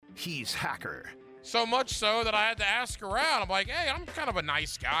He's Hacker. So much so that I had to ask around. I'm like, hey, I'm kind of a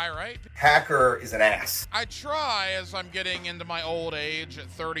nice guy, right? Hacker is an ass. I try, as I'm getting into my old age at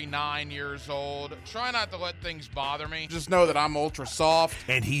 39 years old, try not to let things bother me. Just know that I'm ultra soft.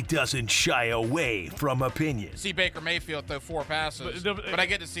 And he doesn't shy away from opinions. See Baker Mayfield throw 4 passes, but I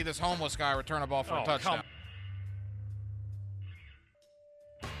get to see this homeless guy return a ball for a touchdown.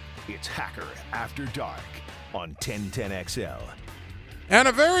 It's Hacker After Dark on 1010XL. And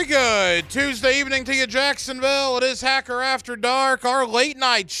a very good Tuesday evening to you, Jacksonville. It is Hacker After Dark, our late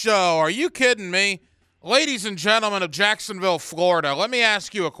night show. Are you kidding me? Ladies and gentlemen of Jacksonville, Florida, let me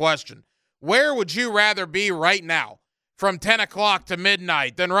ask you a question. Where would you rather be right now from 10 o'clock to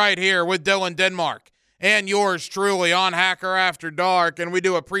midnight than right here with Dylan Denmark and yours truly on Hacker After Dark? And we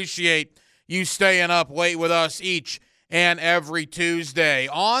do appreciate you staying up late with us each and every Tuesday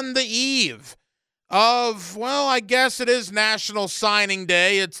on the eve of, well, I guess it is National Signing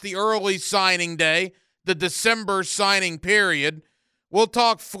Day. It's the early signing day, the December signing period. We'll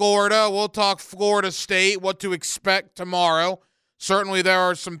talk Florida. We'll talk Florida State, what to expect tomorrow. Certainly there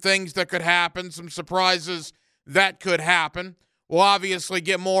are some things that could happen, some surprises that could happen. We'll obviously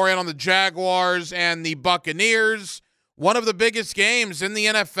get more in on the Jaguars and the Buccaneers. One of the biggest games in the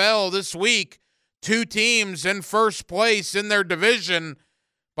NFL this week. 2 teams in first place in their division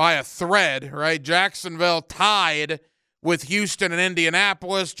by a thread, right? Jacksonville tied with Houston and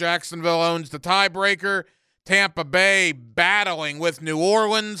Indianapolis. Jacksonville owns the tiebreaker. Tampa Bay battling with New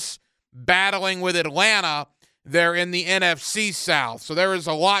Orleans, battling with Atlanta. They're in the NFC South. So there is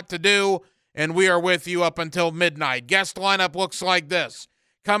a lot to do, and we are with you up until midnight. Guest lineup looks like this.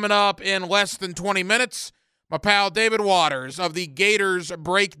 Coming up in less than 20 minutes, my pal David Waters of the Gators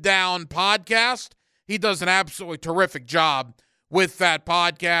Breakdown podcast. He does an absolutely terrific job with that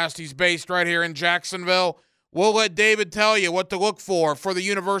podcast. He's based right here in Jacksonville. We'll let David tell you what to look for the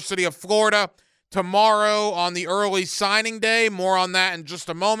University of Florida tomorrow on the early signing day. More on that in just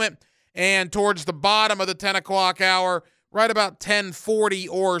a moment. And towards the bottom of the 10 o'clock hour, right about 10:40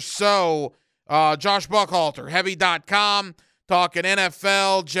 or so, Josh Buckhalter, Heavy.com, talking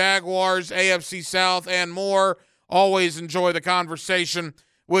NFL, Jaguars, AFC South, and more. Always enjoy the conversation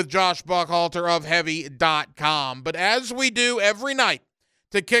with Josh Buckhalter of Heavy.com. But as we do every night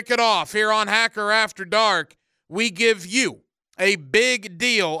to kick it off here on Hacker After Dark, we give you a big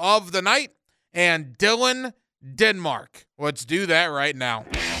deal of the night and Dylan Denmark. Let's do that right now.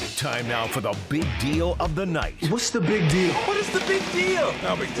 Time now for the big deal of the night. What's the big deal? What is the big deal?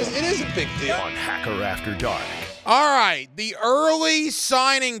 No big deal. It is a big deal. On Hacker After Dark. All right, the early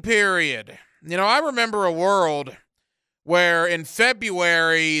signing period. You know, I remember a world where in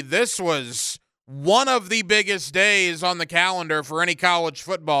February, this was one of the biggest days on the calendar for any college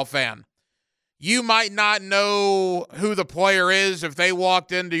football fan. You might not know who the player is if they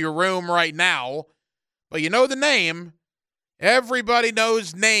walked into your room right now, but you know the name. Everybody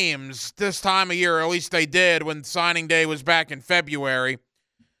knows names this time of year, or at least they did when signing day was back in February.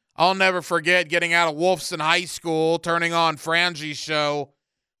 I'll never forget getting out of Wolfson High School, turning on Frangie's show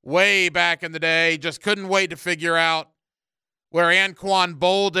way back in the day. Just couldn't wait to figure out where Anquan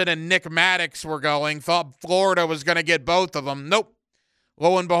Boldin and Nick Maddox were going. Thought Florida was going to get both of them. Nope.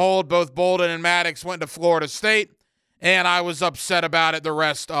 Lo and behold, both Boldin and Maddox went to Florida State, and I was upset about it the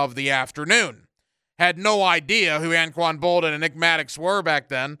rest of the afternoon. Had no idea who Anquan Boldin and Nick Maddox were back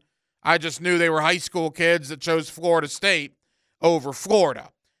then. I just knew they were high school kids that chose Florida State over Florida.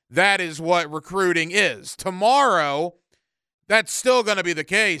 That is what recruiting is. Tomorrow, that's still going to be the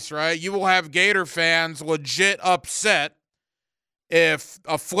case, right? You will have Gator fans legit upset if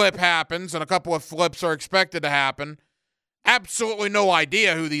a flip happens, and a couple of flips are expected to happen. Absolutely no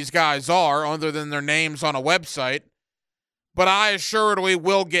idea who these guys are other than their names on a website. But I assuredly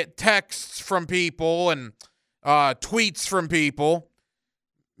will get texts from people and tweets from people,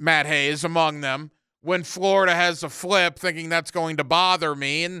 Matt Hayes among them, when Florida has a flip, thinking that's going to bother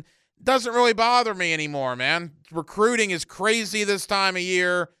me. And it doesn't really bother me anymore, man. Recruiting is crazy this time of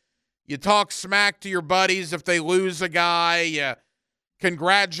year. You talk smack to your buddies if they lose a guy. You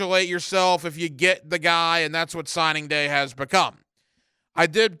congratulate yourself if you get the guy, and that's what signing day has become. I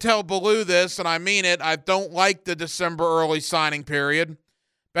did tell Baloo this, and I mean it. I don't like the December early signing period.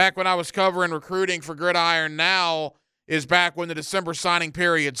 Back when I was covering recruiting for Gridiron Now is back when the December signing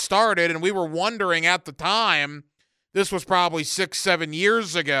period started, and we were wondering at the time, this was probably 6-7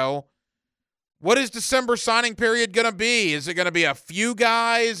 years ago, what is December signing period going to be? Is it going to be a few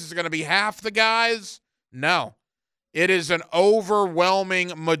guys? Is it going to be half the guys? No. It is an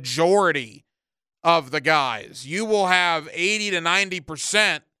overwhelming majority of the guys. You will have 80 to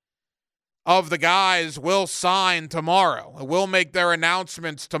 90% of the guys will sign tomorrow. Will make their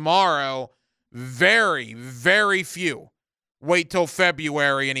announcements tomorrow. Very, very few wait till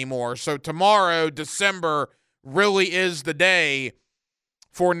February anymore. So tomorrow, December, really is the day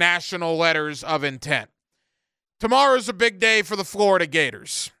for national letters of intent. Tomorrow's a big day for the Florida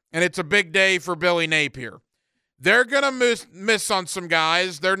Gators, and it's a big day for Billy Napier. They're going to miss on some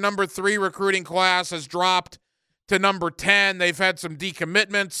guys. Their number 3 recruiting class has dropped to number 10. They've had some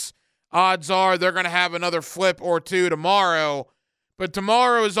decommitments. Odds are they're going to have another flip or two tomorrow. But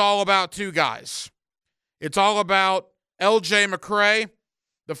tomorrow is all about 2 guys. It's all about L.J. McCray,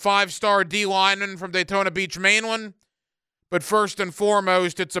 the 5-star D lineman from Daytona Beach, Mainland. But first and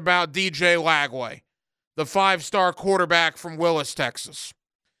foremost, it's about DJ Lagway, the 5-star quarterback from Willis, Texas.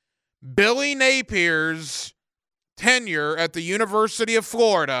 Billy Napier's tenure at the University of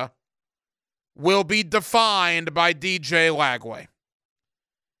Florida will be defined by DJ Lagway.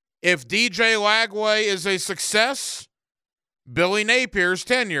 If DJ Lagway is a success, Billy Napier's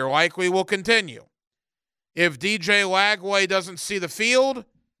tenure likely will continue. If DJ Lagway doesn't see the field,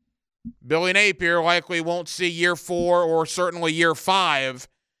 Billy Napier likely won't see year 4 or certainly year 5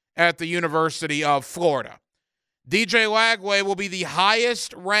 at the University of Florida. DJ Lagway will be the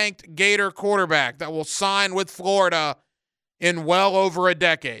highest-ranked Gator quarterback that will sign with Florida in well over a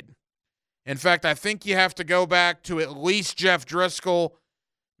decade. In fact, I think you have to go back to at least Jeff Driscoll,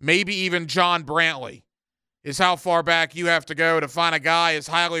 maybe even John Brantley, is how far back you have to go to find a guy as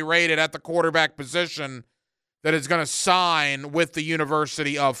highly rated at the quarterback position that is going to sign with the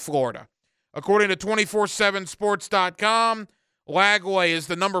University of Florida. According to 247sports.com, Lagway is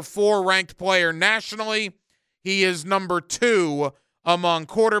the number 4 ranked player nationally. He is number 2 among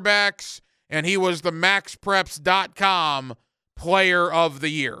quarterbacks, and he was the MaxPreps.com player of the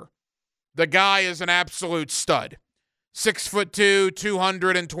year. The guy is an absolute stud. 6'2",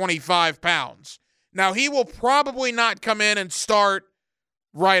 225 pounds. Now, he will probably not come in and start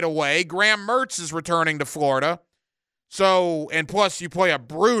right away. Graham Mertz is returning to Florida. So, and plus you play a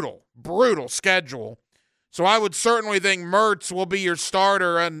brutal schedule. So I would certainly think Mertz will be your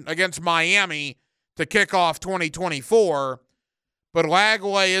starter against Miami to kick off 2024. But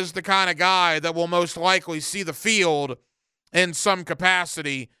Lagway is the kind of guy that will most likely see the field in some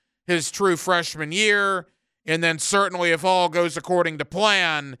capacity his true freshman year. And then certainly if all goes according to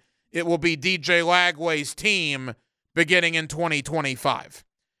plan, it will be DJ Lagway's team beginning in 2025.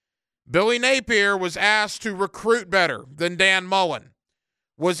 Billy Napier was asked to recruit better than Dan Mullen,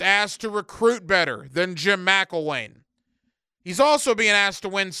 was asked to recruit better than Jim McElwain. He's also being asked to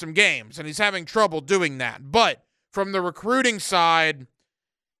win some games, and he's having trouble doing that. But from the recruiting side,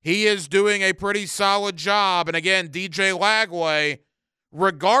 he is doing a pretty solid job. And again, DJ Lagway,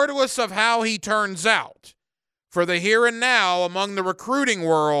 regardless of how he turns out, for the here and now among the recruiting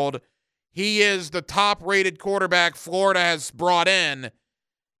world, he is the top-rated quarterback Florida has brought in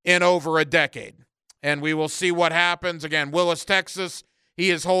over a decade. And we will see what happens. Again, Willis, Texas, he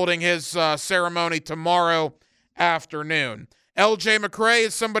is holding his ceremony tomorrow afternoon. L.J. McCray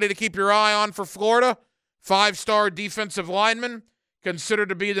is somebody to keep your eye on for Florida. 5-star defensive lineman, considered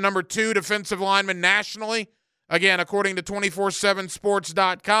to be the number 2 defensive lineman nationally. Again, according to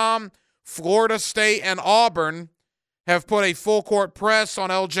 247sports.com, Florida State and Auburn have put a full-court press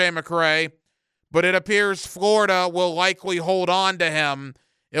on L.J. McCray, but it appears Florida will likely hold on to him.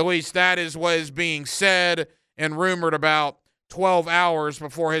 At least that is what is being said and rumored about 12 hours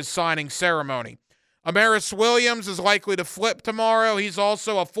before his signing ceremony. Amaris Williams is likely to flip tomorrow. He's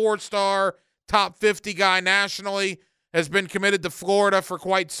also a 4-star, top 50 guy nationally, has been committed to Florida for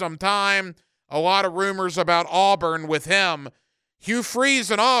quite some time. A lot of rumors about Auburn with him. Hugh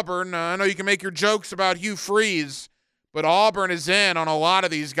Freeze and Auburn, I know you can make your jokes about Hugh Freeze, but Auburn is in on a lot of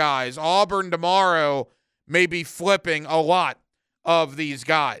these guys. Auburn tomorrow may be flipping a lot of these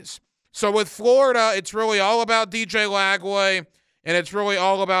guys. So with Florida, it's really all about DJ Lagway, and it's really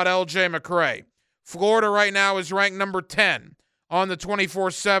all about L.J. McCray. Florida right now is ranked number 10 on the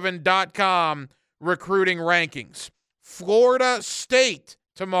 247.com recruiting rankings. Florida State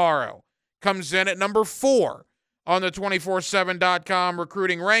tomorrow comes in at number 4 on the 247.com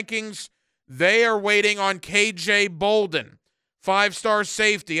recruiting rankings. They are waiting on KJ Bolden, 5-star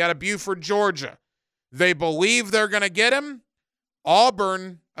safety out of Buford, Georgia. They believe they're going to get him.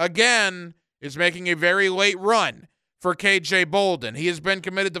 Auburn, again, is making a very late run for KJ Bolden. He has been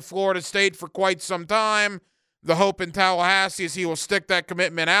committed to Florida State for quite some time. The hope in Tallahassee is he will stick that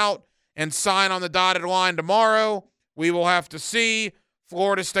commitment out and sign on the dotted line tomorrow. We will have to see.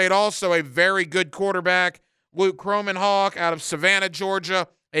 Florida State also a very good quarterback, Luke Kromenhawk out of Savannah, Georgia,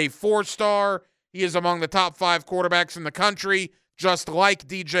 a 4-star. He is among the top 5 quarterbacks in the country. just like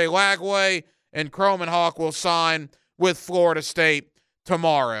DJ Lagway, and Kromenhoek will sign with Florida State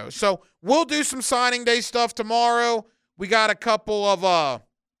tomorrow. So we'll do some signing day stuff tomorrow. We got a couple of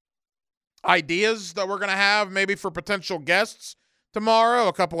ideas that we're going to have maybe for potential guests tomorrow.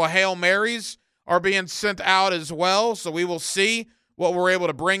 A couple of Hail Marys are being sent out as well, so we will see what we're able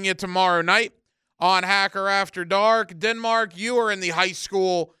to bring you tomorrow night on Hacker After Dark. Denmark, you are in the high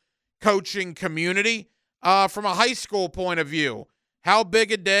school coaching community. From a high school point of view, how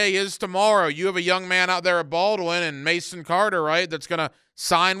big a day is tomorrow? You have a young man out there at Baldwin and Mason Carter, right, that's going to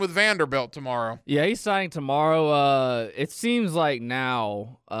sign with Vanderbilt tomorrow. Yeah, he's signing tomorrow. It seems like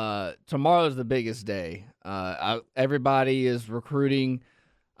now tomorrow's the biggest day. Everybody is recruiting.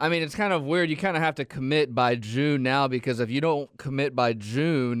 I mean, it's kind of weird. You kind of have to commit by June now, because if you don't commit by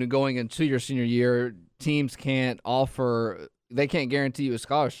June going into your senior year, teams can't guarantee you a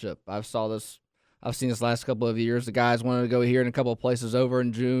scholarship. I've seen this last couple of years. The guys wanted to go here and a couple of places over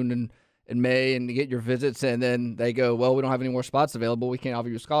in June and in May and get your visits, and then they go, well, we don't have any more spots available. We can't offer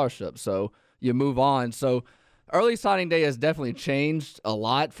you a scholarship. So you move on. So early signing day has definitely changed a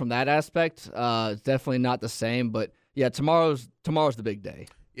lot from that aspect. It's definitely not the same, but yeah, tomorrow's the big day.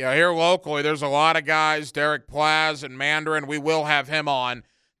 Yeah, here locally, there's a lot of guys, Derek Plaz and Mandarin. We will have him on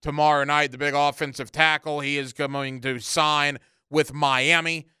tomorrow night, the big offensive tackle. He is going to sign with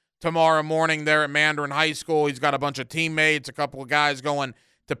Miami tomorrow morning there at Mandarin High School. He's got a bunch of teammates, a couple of guys going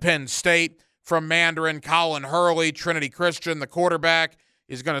to Penn State from Mandarin. Colin Hurley, Trinity Christian, the quarterback,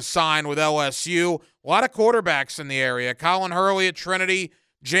 is going to sign with LSU. A lot of quarterbacks in the area. Colin Hurley at Trinity,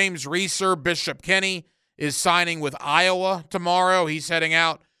 James Reeser, Bishop Kenny is signing with Iowa tomorrow. He's heading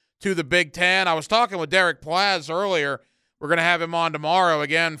out to the Big Ten. I was talking with Derek Plaz earlier. We're going to have him on tomorrow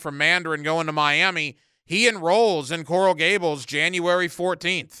again from Mandarin going to Miami. He enrolls in Coral Gables January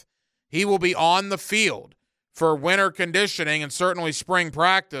 14th. He will be on the field for winter conditioning and certainly spring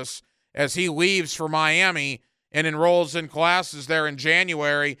practice as he leaves for Miami and enrolls in classes there in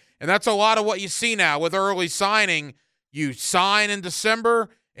January. And that's a lot of what you see now with early signing. You sign in December,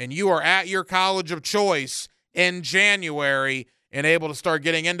 and you are at your college of choice in January and able to start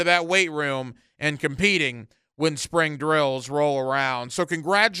getting into that weight room and competing when spring drills roll around. So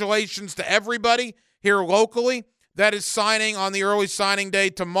congratulations to everybody here locally that is signing on the early signing day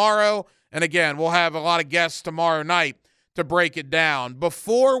tomorrow. And again, we'll have a lot of guests tomorrow night to break it down.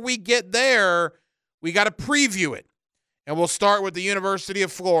 Before we get there, we got to preview it. And we'll start with the University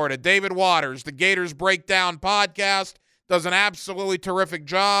of Florida. David Waters, the Gators Breakdown podcast, does an absolutely terrific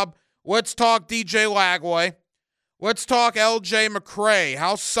job. Let's talk DJ Lagway. Let's talk LJ McCray.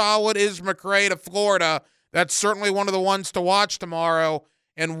 How solid is McCray to Florida? That's certainly one of the ones to watch tomorrow.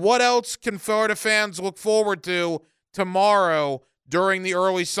 And what else can Florida fans look forward to tomorrow during the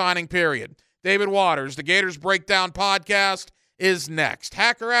early signing period? David Waters, the Gators Breakdown podcast, is next.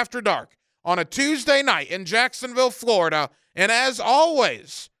 Hacker After Dark on a Tuesday night in Jacksonville, Florida. And as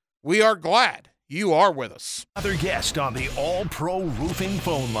always, we are glad you are with us. Another guest on the All-Pro Roofing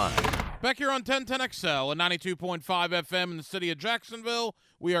phone line. Back here on 1010XL and 92.5 FM in the city of Jacksonville,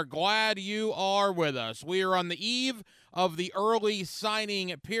 we are glad you are with us. We are on the eve of the early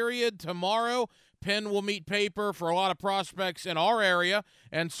signing period tomorrow. Pen will meet paper for a lot of prospects in our area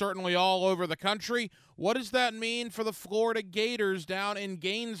and certainly all over the country. What does that mean for the Florida Gators down in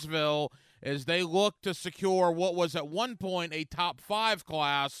Gainesville as they look to secure what was at one point a top 5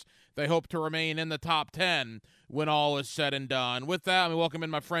 class? They hope to remain in the top 10 when all is said and done. With that, let me welcome in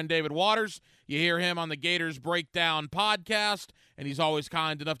my friend David Waters. You hear him on the Gators Breakdown podcast, and he's always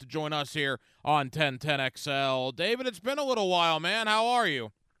kind enough to join us here on 1010XL. David, it's been a little while, man. How are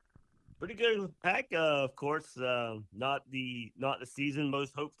you? Pretty good, Hack. Of course, not the season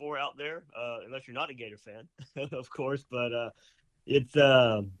most hoped for out there, unless you're not a Gator fan, of course. But it's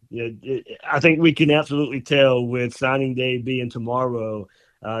I think we can absolutely tell with signing day being tomorrow.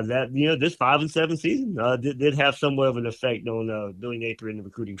 That this 5-7 season did have somewhat of an effect on Billy Napier in the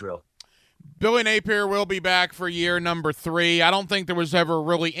recruiting trail. Billy Napier will be back for year number 3. I don't think there was ever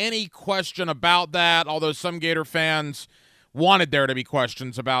really any question about that, although some Gator fans wanted there to be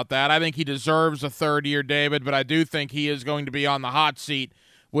questions about that. I think he deserves a third year, David, but I do think he is going to be on the hot seat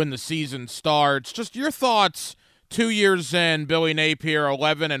when the season starts. Just your thoughts 2 years in, Billy Napier,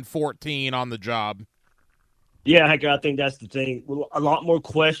 11-14 on the job. Yeah, Hacker, I think that's the thing. A lot more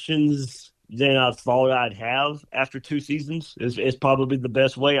questions than I thought I'd have after 2 seasons is probably the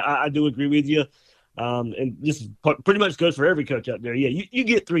best way. I do agree with you. And this is pretty much goes for every coach out there. Yeah, you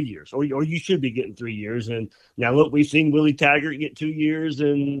get 3 years, or you should be getting 3 years. And now, look, we've seen Willie Taggart get 2 years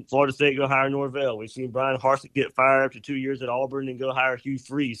and Florida State go hire Norvell. We've seen Brian Harsick get fired after 2 years at Auburn and go hire Hugh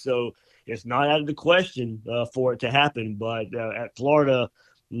Freeze. So it's not out of the question for it to happen. But at Florida,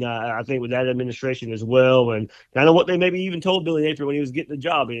 I think with that administration as well, and kind of what they maybe even told Billy Napier when he was getting the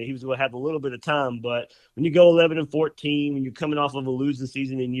job, he was going to have a little bit of time. But when you go 11-14, when you're coming off of a losing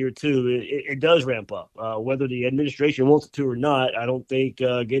season in year 2, it does ramp up. Whether the administration wants it to or not, I don't think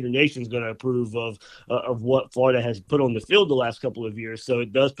Gator Nation is going to approve of what Florida has put on the field the last couple of years. So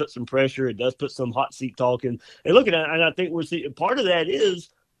it does put some pressure. It does put some hot seat talk. And looking at it, and I think we're seeing part of that is,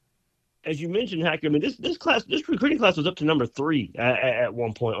 as you mentioned, Hacker, I mean, this recruiting class was up to number 3 at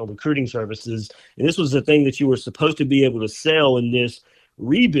one point on recruiting services. And this was the thing that you were supposed to be able to sell in this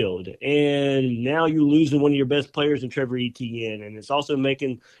rebuild. And now you're losing one of your best players in Trevor Etienne. And it's also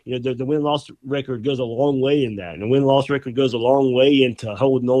making, the win-loss record goes a long way in that. And the win-loss record goes a long way into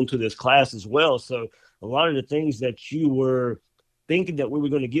holding on to this class as well. So a lot of the things that you were thinking that we were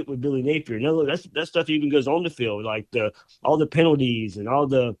going to get with Billy Napier, no, that stuff even goes on the field, like all the penalties and all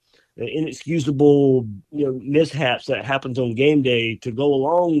the inexcusable mishaps that happens on game day to go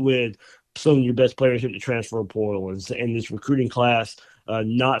along with some of your best players in the transfer portal and this recruiting class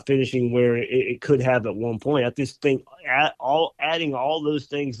not finishing where it could have at one point. I just think adding all those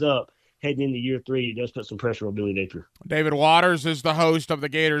things up heading into year 3, it does put some pressure on Billy Napier. David Waters is the host of the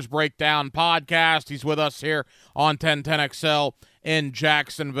Gators Breakdown podcast. He's with us here on 1010XL in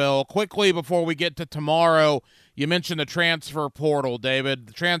Jacksonville. Quickly, before we get to tomorrow, you mentioned the transfer portal, David.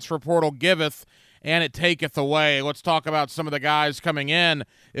 The transfer portal giveth and it taketh away. Let's talk about some of the guys coming in.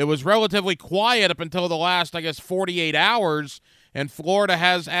 It was relatively quiet up until the last, 48 hours, and Florida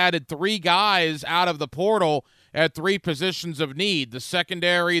has added 3 guys out of the portal at 3 positions of need, the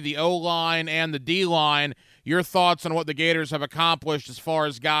secondary, the O-line, and the D-line. Your thoughts on what the Gators have accomplished as far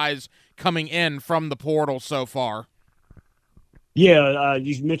as guys coming in from the portal so far? Yeah,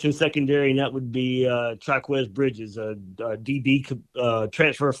 you mentioned secondary, and that would be Traquez Bridges, a DB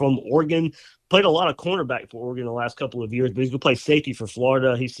transfer from Oregon. Played a lot of cornerback for Oregon the last couple of years, but he's going to play safety for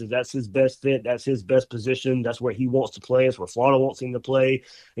Florida. He says that's his best fit. That's his best position. That's where he wants to play. That's where Florida wants him to play.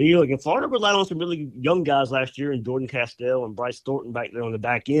 And you're looking, Florida relied on some really young guys last year, and Jordan Castell and Bryce Thornton back there on the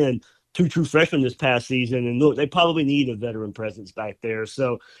back end. 2 true freshmen this past season, and look, they probably need a veteran presence back there.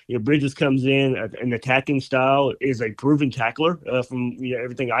 So, Bridges comes in, an attacking style, is a proven tackler from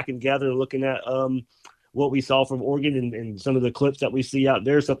everything I can gather looking at what we saw from Oregon and some of the clips that we see out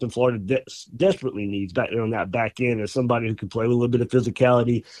there. Something Florida desperately needs back there on that back end is somebody who can play with a little bit of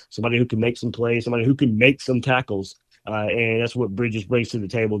physicality, somebody who can make some plays, somebody who can make some tackles. And that's what Bridges brings to the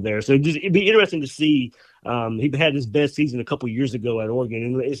table there. So it'd be interesting to see. He had his best season a couple years ago at Oregon,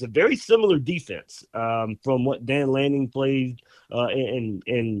 and it's a very similar defense from what Dan Lanning played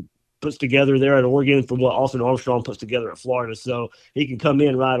and puts together there at Oregon from what Austin Armstrong puts together at Florida. So he can come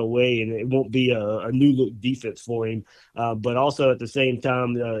in right away, and it won't be a new look defense for him. But also at the same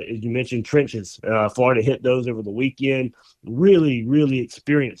time, as you mentioned, trenches. Florida hit those over the weekend. Really, really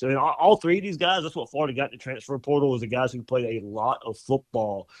experienced. I mean, all 3 of these guys, that's what Florida got in the transfer portal, was the guys who played a lot of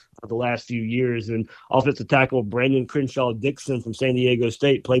football for the last few years. And offensive tackle Brandon Crenshaw Dixon from San Diego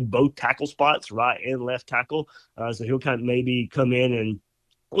State played both tackle spots, right and left tackle. So he'll kind of maybe come in and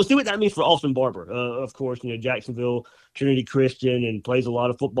we'll see what that means for Austin Barber. Of course, Jacksonville, Trinity Christian, and plays a lot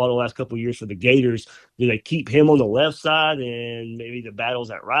of football the last couple of years for the Gators. Do they keep him on the left side and maybe the battle's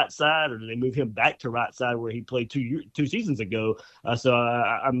at right side, or do they move him back to right side where he played 2 seasons ago? So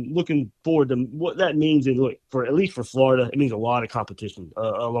I'm looking forward to what that means. And look, at least for Florida, it means a lot of competition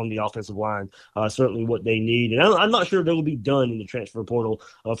along the offensive line. Certainly what they need. And I'm not sure they will be done in the transfer portal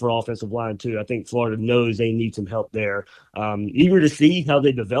for offensive line too. I think Florida knows they need some help there. Eager to see how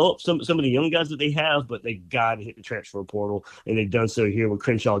they develop some of the young guys that they have, but they got to hit the transfer portal, and they've done so here with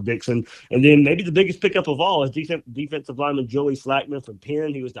Crenshaw Dixon. And then maybe the biggest pickup of all is defensive lineman Joey Slackman from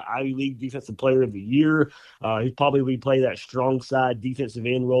Penn. He was the Ivy League Defensive Player of the Year. He'd probably play that strong side defensive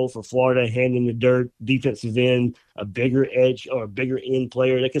end role for Florida, hand in the dirt, defensive end, a bigger edge or a bigger end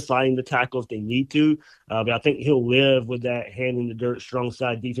player. They can slide in the tackle if they need to, but I think he'll live with that hand in the dirt, strong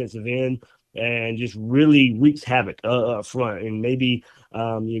side defensive end, and just really wreaks havoc up front. And maybe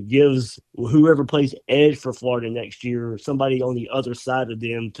it gives whoever plays edge for Florida next year somebody on the other side of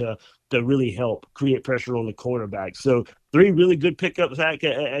them to really help create pressure on the cornerback. So 3 really good pickups,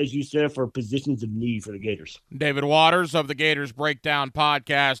 as you said, for positions of need for the Gators. David Waters of the Gators Breakdown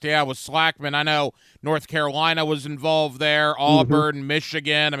podcast. Yeah, with Slackman, I know North Carolina was involved there, Auburn,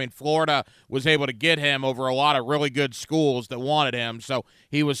 Michigan. I mean, Florida was able to get him over a lot of really good schools that wanted him, so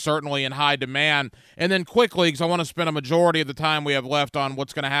he was certainly in high demand. And then quickly, because I want to spend a majority of the time we have left on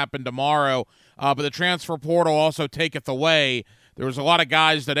what's going to happen tomorrow, but the transfer portal also taketh away. There was a lot of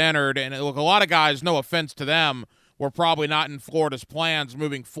guys that entered, and look, a lot of guys, no offense to them, were probably not in Florida's plans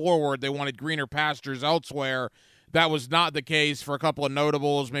moving forward. They wanted greener pastures elsewhere. That was not the case for a couple of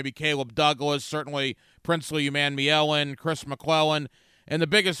notables, maybe Caleb Douglas, certainly Princely Umanmielen, Chris McClellan, and the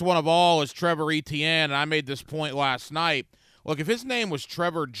biggest one of all is Trevor Etienne, and I made this point last night. Look, if his name was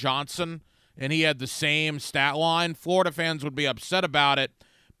Trevor Johnson and he had the same stat line, Florida fans would be upset about it,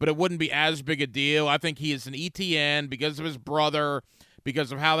 but it wouldn't be as big a deal. I think he is an ETN because of his brother,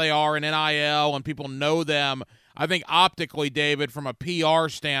 because of how they are in NIL, and people know them. I think optically, David, from a PR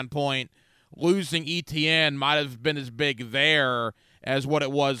standpoint, losing ETN might have been as big there as what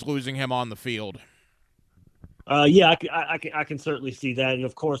it was losing him on the field. Yeah, I can certainly see that, and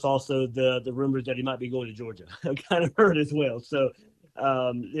of course, also the rumors that he might be going to Georgia. I kind of heard as well. So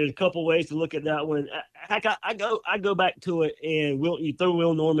there's a couple ways to look at that one. Heck, I go back to it, and you throw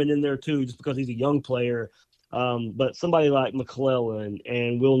Will Norman in there too, just because he's a young player. But somebody like McClellan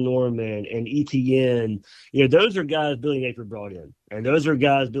and Will Norman and ETN, those are guys Billy Napier brought in, and those are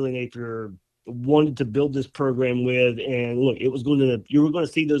guys Billy Napier wanted to build this program with. And look, you were going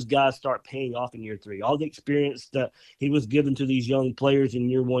to see those guys start paying off in year 3. All the experience that he was given to these young players in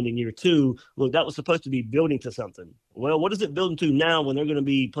year 1 and year 2, look, that was supposed to be building to something. Well, what is it building to now when they're going to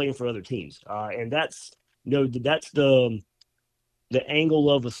be playing for other teams? And that's the angle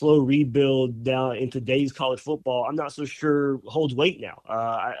of a slow rebuild down in today's college football, I'm not so sure holds weight now.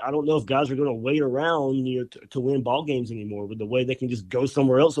 I don't know if guys are going to wait around to win ball games anymore with the way they can just go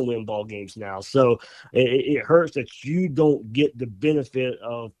somewhere else and win ball games now. So it hurts that you don't get the benefit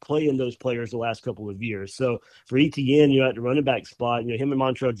of playing those players the last couple of years. So for ETN, at the running back spot, him and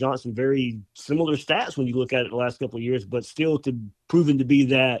Montrell Johnson, very similar stats when you look at it the last couple of years, but still proven to be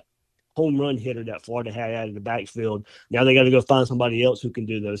that home run hitter that Florida had out of the backfield. Now they got to go find somebody else who can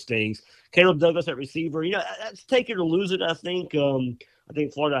do those things. Caleb Douglas at receiver, that's take it or lose it, I think. I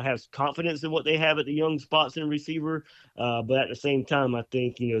think Florida has confidence in what they have at the young spots in receiver, but at the same time, I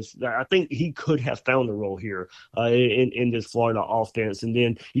think I think he could have found a role here in this Florida offense. And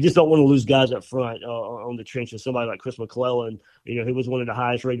then you just don't want to lose guys up front on the trenches. Somebody like Chris McClellan, he was one of the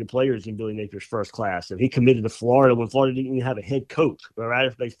highest rated players in Billy Napier's first class, and he committed to Florida when Florida didn't even have a head coach. Right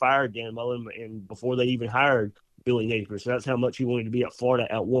after they fired Dan Mullen and before they even hired Billy Napier, so that's how much he wanted to be at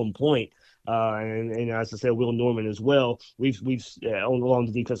Florida at one point. And as I said, Will Norman as well. We've along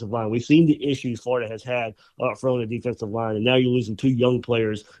the defensive line, we've seen the issues Florida has had up front on the defensive line, and now you're losing 2 young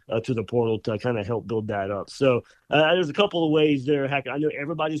players to the portal to kind of help build that up. So there's a couple of ways there. Heck, I know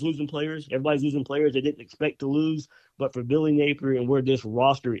everybody's losing players. Everybody's losing players they didn't expect to lose. But for Billy Napier and where this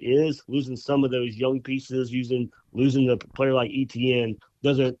roster is, losing some of those young pieces, losing a player like ETN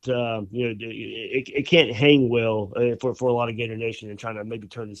doesn't, it can't hang well for a lot of Gator Nation and trying to maybe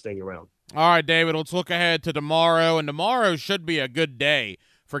turn this thing around. All right, David, let's look ahead to tomorrow, and tomorrow should be a good day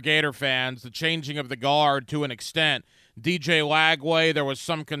for Gator fans, the changing of the guard to an extent. DJ Lagway, there was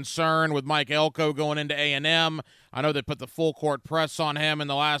some concern with Mike Elko going into A&M. I know they put the full court press on him in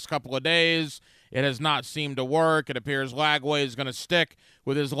the last couple of days. It has not seemed to work. It appears Lagway is going to stick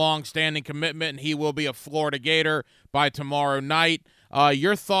with his long-standing commitment, and he will be a Florida Gator by tomorrow night.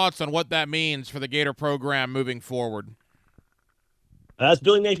 Your thoughts on what that means for the Gator program moving forward? That's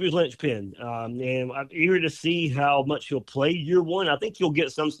Billy Napier's linchpin, and I'm eager to see how much he'll play year 1. I think he'll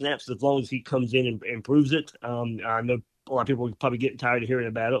get some snaps as long as he comes in and improves it. I know a lot of people are probably getting tired of hearing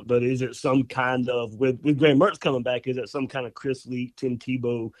about it, but is it some kind of, with Graham Mertz coming back, is it some kind of Chris Leak, Tim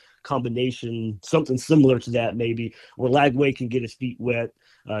Tebow combination, something similar to that maybe, where Lagway can get his feet wet,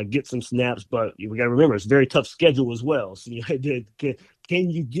 get some snaps, but we got to remember, it's a very tough schedule as well. So can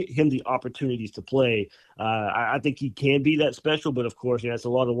you get him the opportunities to play? I think he can be that special, but of course, that's a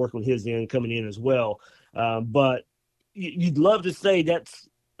lot of work on his end coming in as well. But you'd love to say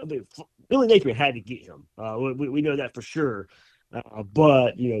Billy Napier had to get him. We know that for sure.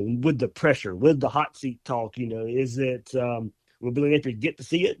 But, with the pressure, with the hot seat talk, is it will Billy Napier get to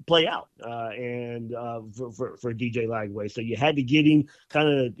see it play out and for DJ Lagway? So you had to get him kind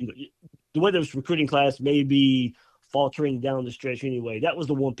of the way this recruiting class may be faltering down the stretch anyway. That was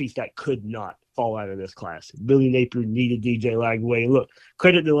the one piece that could not fall out of this class. Billy Napier needed DJ Lagway. And look,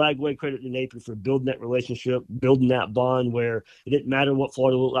 credit to Lagway, credit to Napier for building that relationship, building that bond where it didn't matter what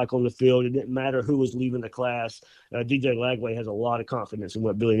Florida looked like on the field. It didn't matter who was leaving the class. DJ Lagway has a lot of confidence in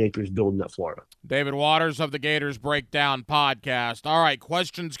what Billy Napier is building at Florida. David Waters of the Gators Breakdown Podcast. All right,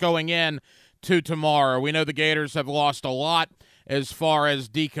 questions going in to tomorrow. We know the Gators have lost a lot as far as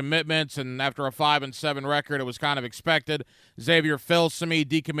decommitments, and after a 5-7 record, it was kind of expected. Xavier Filsaime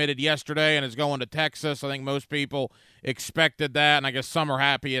decommitted yesterday and is going to Texas. I think most people expected that, and I guess some are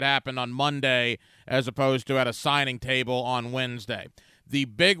happy it happened on Monday as opposed to at a signing table on Wednesday. The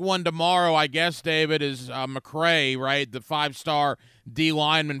big one tomorrow, I guess, David, is McCray, right? The 5-star D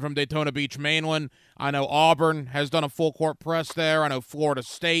lineman from Daytona Beach Mainland. I know Auburn has done a full court press there. I know Florida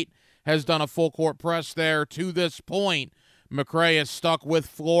State has done a full court press there. To this point, McCray is stuck with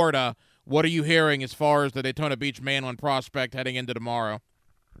Florida. What are you hearing as far as the Daytona Beach Mainland prospect heading into tomorrow?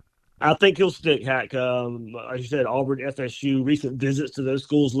 I think he'll stick, Hack. Like you said, Auburn, FSU, recent visits to those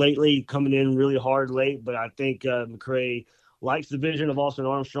schools lately, coming in really hard late. But I think McCray likes the vision of Austin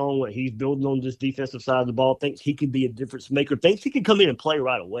Armstrong, what he's building on this defensive side of the ball, thinks he can be a difference maker, thinks he can come in and play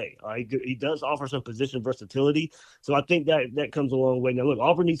right away. He does offer some position versatility. So I think that comes a long way. Now, look,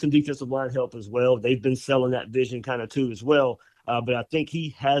 Auburn needs some defensive line help as well. They've been selling that vision kind of too as well. But I think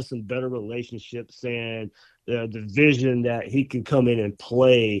he has some better relationships and the vision that he can come in and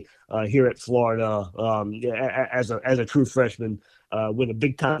play here at Florida as a true freshman with a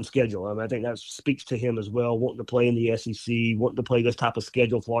big time schedule. I think that speaks to him as well, wanting to play in the SEC, wanting to play this type of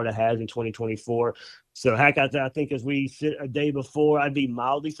schedule Florida has in 2024. So, Hack, I think as we sit a day before, I'd be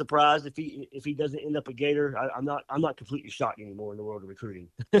mildly surprised if he doesn't end up a Gator. I'm not completely shocked anymore in the world of recruiting,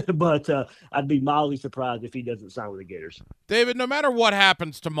 but I'd be mildly surprised if he doesn't sign with the Gators. David, no matter what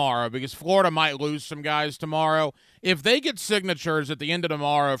happens tomorrow, because Florida might lose some guys tomorrow, if they get signatures at the end of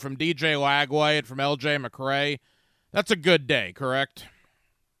tomorrow from DJ Lagway and from LJ McCray, that's a good day, correct?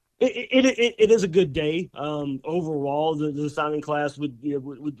 It is a good day. Overall, the signing class would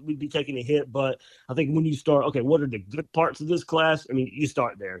be taking a hit, but I think when you start, okay, what are the good parts of this class? I mean, you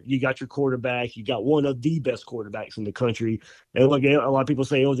start there. You got your quarterback. You got one of the best quarterbacks in the country. And look, a lot of people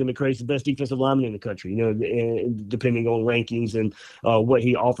say LJ McCray is the best defensive lineman in the country. And depending on rankings and what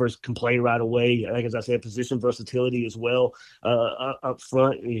he offers, can play right away. Like as I said, position versatility as well up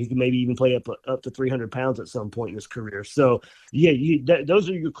front. He can maybe even play up to 300 pounds at some point in his career. So yeah, those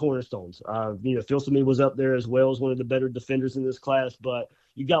are your cornerstones. Phil Simi was up there as well as one of the better defenders in this class, but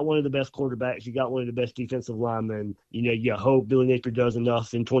you got one of the best quarterbacks. You got one of the best defensive linemen. You hope Billy Napier does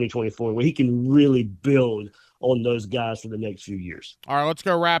enough in 2024 where he can really build on those guys for the next few years. All right, let's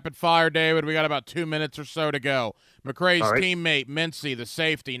go rapid fire, David. We got about 2 minutes or so to go. McCray's teammate, Mincy, the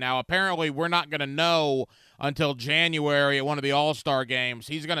safety. Now, apparently we're not going to know until January at one of the All-Star games.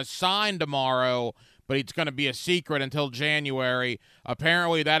 He's going to sign tomorrow, but it's going to be a secret until January.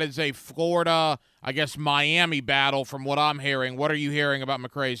 Apparently that is a Florida, Miami battle from what I'm hearing. What are you hearing about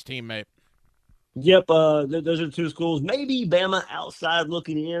McCray's teammate? Yep, those are two schools. Maybe Bama outside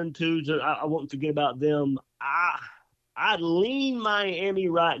looking in, too. I won't forget about them. I'd lean Miami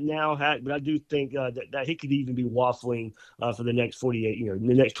right now, Hack, but I do think that he could even be waffling for the next 48,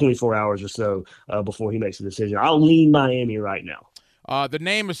 the next 24 hours or so before he makes a decision. I'll lean Miami right now. The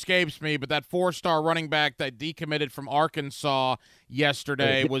name escapes me, but that 4-star running back that decommitted from Arkansas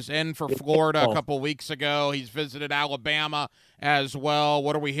yesterday was in for Florida a couple weeks ago. He's visited Alabama as well.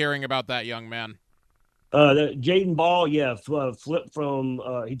 What are we hearing about that young man? Jaden Ball, flipped from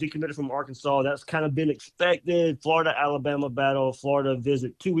he decommitted from Arkansas. That's kind of been expected. Florida-Alabama battle. Florida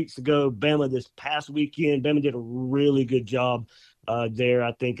visit 2 weeks ago. Bama this past weekend. Bama did a really good job there,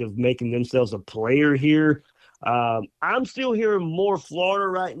 I think, of making themselves a player here. I'm still hearing more Florida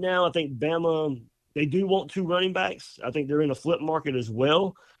right now. I think Bama, they do want 2 running backs. I think they're in a flip market as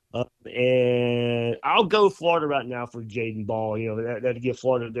well. And I'll go Florida right now for Jaden Ball. That'd give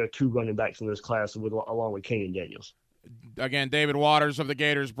Florida their 2 running backs in this class along with Kanan Daniels. Again, David Waters of the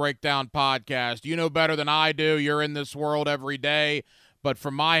Gators Breakdown Podcast. You know better than I do. You're in this world every day. But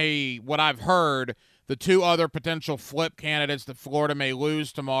from what I've heard, the 2 other potential flip candidates that Florida may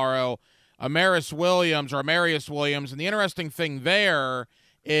lose tomorrow, Amarius Williams. And the interesting thing there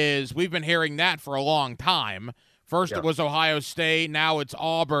is we've been hearing that for a long time. First It was Ohio State, now it's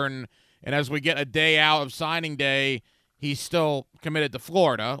Auburn, and as we get a day out of signing day, he's still committed to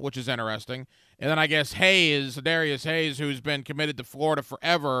Florida, which is interesting. And then I guess Darius Hayes, who's been committed to Florida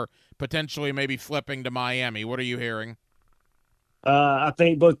forever, potentially maybe flipping to Miami. What are you hearing? I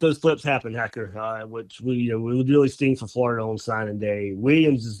think both those flips happen, Hacker, which we really sting for Florida on signing day.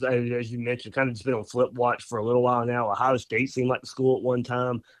 Williams is, as you mentioned, kind of just been on flip watch for a little while now. Ohio State seemed like the school at one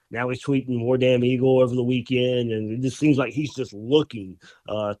time. Now he's tweeting more damn Eagle over the weekend, and it just seems like he's just looking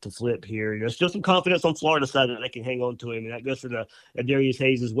to flip here. There's still some confidence on Florida side that they can hang on to him, and that goes for the Darius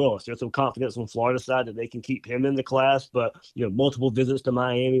Hayes as well. There's some confidence on Florida side that they can keep him in the class, but multiple visits to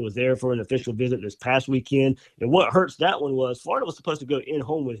Miami, was there for an official visit this past weekend. And what hurts that one was Florida was supposed to go in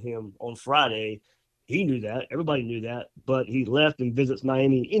home with him on Friday. He knew that. Everybody knew that. But he left and visits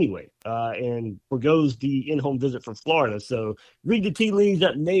Miami anyway, and forgoes the in-home visit from Florida. So read the tea leaves.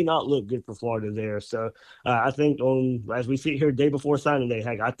 That may not look good for Florida there. So I think as we sit here day before signing day,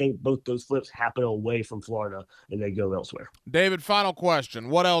 heck, I think both those flips happen away from Florida and they go elsewhere. David, final question.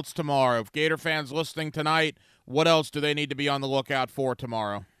 What else tomorrow? If Gator fans listening tonight, what else do they need to be on the lookout for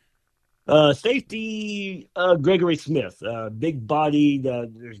tomorrow? Safety, Gregory Smith, big body.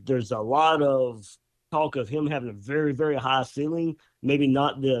 There's a lot of talk of him having a very, very high ceiling. Maybe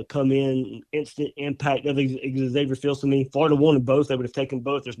not the come in instant impact of Xavier Fields to me. Florida wanted both; they would have taken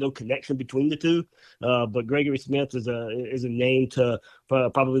both. There's no connection between the two, but Gregory Smith is a name to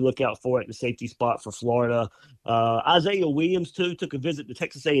probably look out for at the safety spot for Florida. Isaiah Williams too took a visit to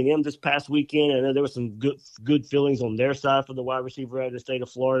Texas A&M this past weekend, and there was some good feelings on their side for the wide receiver at the state of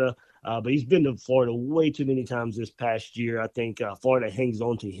Florida. But he's been to Florida way too many times this past year. I think Florida hangs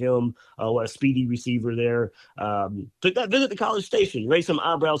on to him. What a speedy receiver there. Took that visit to College Station, raised some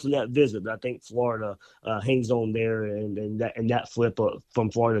eyebrows in that visit. But I think Florida hangs on there, and that flip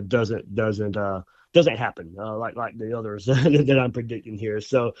from Florida doesn't happen like the others that I'm predicting here.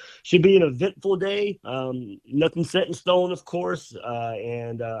 So should be an eventful day. Nothing set in stone, of course.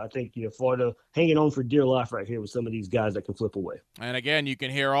 And I think Florida hanging on for dear life right here with some of these guys that can flip away. And again, you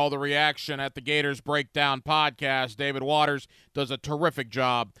can hear all the reaction at the Gators Breakdown podcast. David Waters does a terrific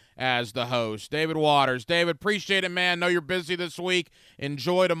job as the host. David Waters. David, appreciate it, man. Know you're busy this week.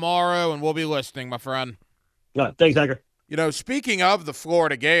 Enjoy tomorrow, and we'll be listening, my friend. All right, thanks, Hacker. Speaking of the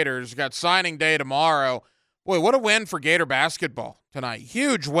Florida Gators, got signing day tomorrow. Boy, what a win for Gator basketball tonight.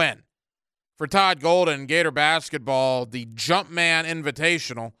 Huge win for Todd Golden, Gator basketball, the Jumpman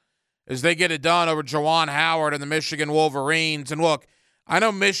Invitational, as they get it done over Juwan Howard and the Michigan Wolverines. And look, I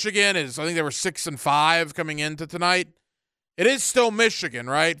know Michigan I think they were 6-5 coming into tonight. It is still Michigan,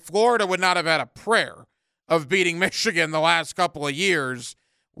 right? Florida would not have had a prayer of beating Michigan the last couple of years.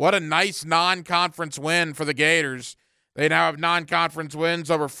 What a nice non-conference win for the Gators. They now have non-conference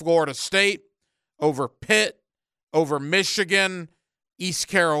wins over Florida State, over Pitt, over Michigan, East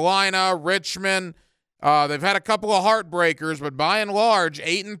Carolina, Richmond. They've had a couple of heartbreakers, but by and large,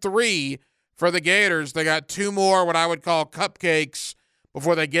 8-3 for the Gators. They got two more what I would call cupcakes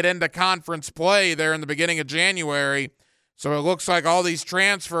before they get into conference play there in the beginning of January. So it looks like all these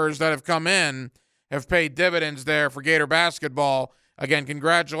transfers that have come in have paid dividends there for Gator basketball. Again,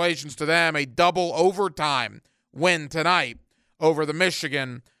 congratulations to them. A double overtime win tonight over the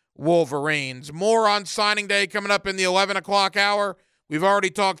Michigan Wolverines. More on signing day coming up in the 11 o'clock hour. We've already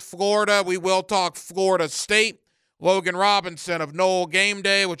talked Florida. We will talk Florida State. Logan Robinson of Noel Game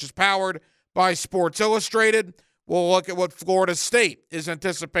Day, which is powered by Sports Illustrated. We'll look at what Florida State is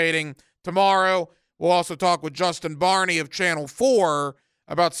anticipating tomorrow. We'll also talk with Justin Barney of Channel 4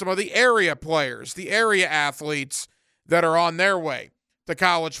 about some of the area players, the area athletes that are on their way to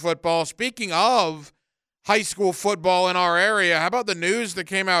college football. Speaking of high school football in our area, how about the news that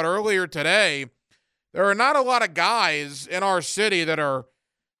came out earlier today? There are not a lot of guys in our city that are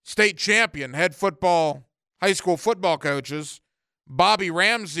state champion head football, high school football coaches. Bobby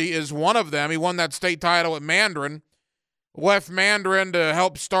Ramsey is one of them. He won that state title at Mandarin, left Mandarin to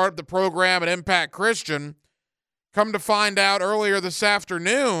help start the program at Impact Christian. Come to find out earlier this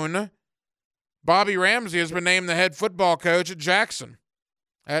afternoon, Bobby Ramsey has been named the head football coach at Jackson,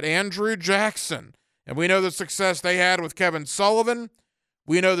 at Andrew Jackson. And we know the success they had with Kevin Sullivan.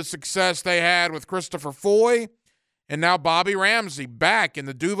 We know the success they had with Christopher Foy. And now Bobby Ramsey back in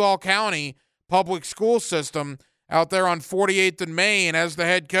the Duval County public school system out there on 48th and Main as the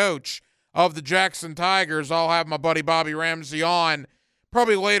head coach of the Jackson Tigers. I'll have my buddy Bobby Ramsey on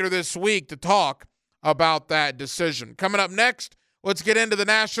probably later this week to talk about that decision. Coming up next, let's get into the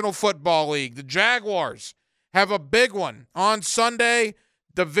National Football League. The Jaguars have a big one on Sunday.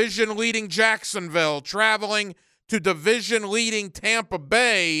 Division-leading Jacksonville traveling to division-leading Tampa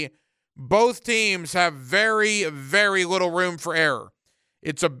Bay. Both teams have very, very little room for error.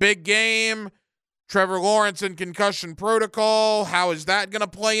 It's a big game. Trevor Lawrence in concussion protocol. How is that going to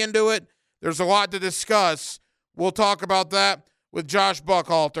play into it? There's a lot to discuss. We'll talk about that with Josh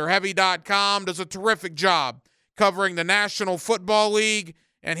Buckhalter. Heavy.com does a terrific job covering the National Football League,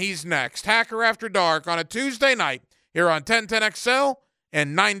 and he's next. Hacker After Dark on a Tuesday night here on 1010XL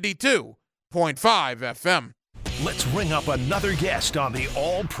and 92.5 FM. Let's ring up another guest on the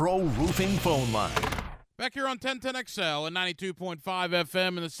All-Pro Roofing phone line. Back here on 1010XL and 92.5 FM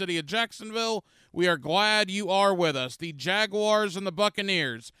in the city of Jacksonville, we are glad you are with us. The Jaguars and the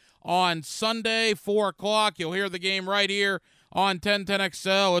Buccaneers on Sunday, 4 o'clock. You'll hear the game right here on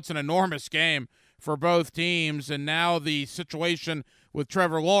 1010XL. It's an enormous game for both teams, and now the situation with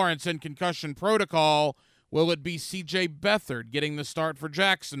Trevor Lawrence in concussion protocol. Will it be C.J. Beathard getting the start for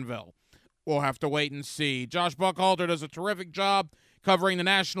Jacksonville? We'll have to wait and see. Josh Buckhalter does a terrific job covering the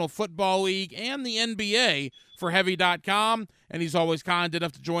National Football League and the NBA for Heavy.com, and he's always kind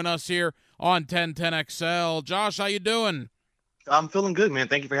enough to join us here on 1010XL. Josh, how you doing? I'm feeling good, man.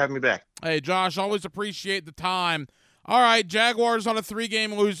 Thank you for having me back. Hey, Josh, always appreciate the time. All right, Jaguars on a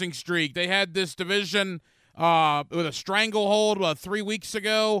 3-game losing streak. They had this division with a stranglehold about 3 weeks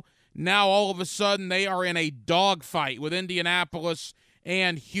ago. Now, all of a sudden, they are in a dogfight with Indianapolis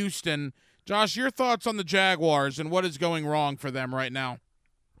and Houston. Josh, your thoughts on the Jaguars and what is going wrong for them right now?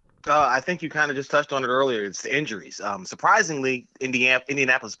 I think you kind of just touched on it earlier. It's the injuries. Surprisingly,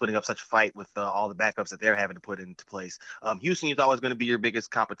 Indianapolis is putting up such a fight with all the backups that they're having to put into place. Houston is always going to be your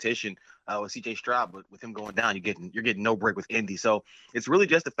biggest competition with C.J. Stroud, but with him going down, you're getting no break with Indy. So it's really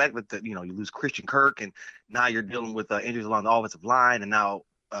just the fact that you lose Christian Kirk, and now you're dealing with injuries along the offensive line, and now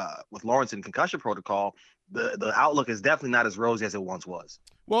with Lawrence in concussion protocol, the outlook is definitely not as rosy as it once was.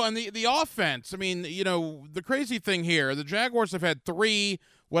 Well, and the offense, I mean, the crazy thing here, the Jaguars have had 3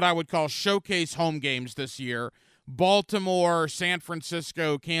 what I would call showcase home games this year: Baltimore, San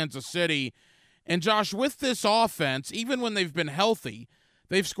Francisco, Kansas City. And Josh, with this offense, even when they've been healthy,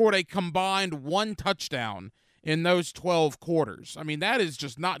 they've scored a combined 1 touchdown in those 12 quarters. I mean, that is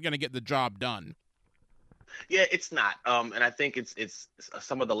just not going to get the job done. Yeah, it's not. And I think it's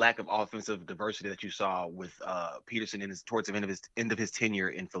some of the lack of offensive diversity that you saw with Peterson towards the end of his tenure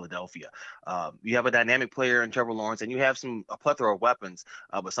in Philadelphia. You have a dynamic player in Trevor Lawrence, and you have a plethora of weapons.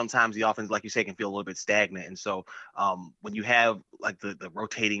 But sometimes the offense, like you say, can feel a little bit stagnant. And so when you have like the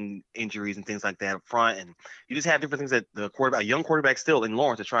rotating injuries and things like that up front, and you just have different things that a young quarterback still in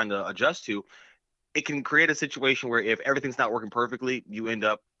Lawrence is trying to adjust to, it can create a situation where if everything's not working perfectly, you end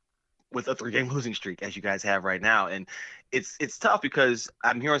up with a 3-game losing streak, as you guys have right now. And it's tough because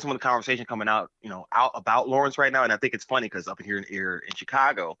I'm hearing some of the conversation coming out about Lawrence right now. And I think it's funny because up in here in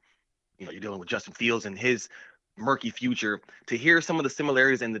Chicago, you're dealing with Justin Fields and his murky future. To hear some of the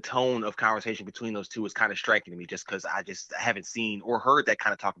similarities in the tone of conversation between those two is kind of striking to me, just because I haven't seen or heard that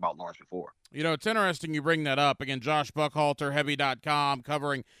kind of talk about Lawrence before. It's interesting you bring that up. Again, Josh Buckhalter, Heavy.com,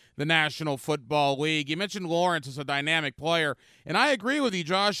 covering the National Football League. You mentioned Lawrence as a dynamic player, and I agree with you,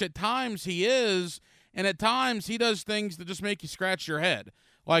 Josh. At times he is, and at times he does things that just make you scratch your head,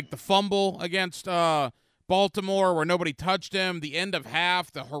 like the fumble against Baltimore where nobody touched him, the end of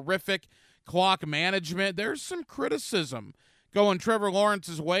half, the horrific clock management. There's some criticism going Trevor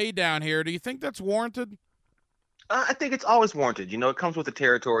Lawrence's way down here. Do you think that's warranted? I think it's always warranted. It comes with the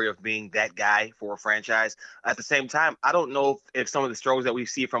territory of being that guy for a franchise. At the same time, I don't know if some of the struggles that we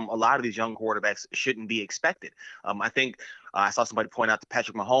see from a lot of these young quarterbacks shouldn't be expected. I think I saw somebody point out the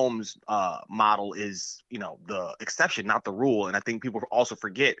Patrick Mahomes model is, the exception, not the rule. And I think people also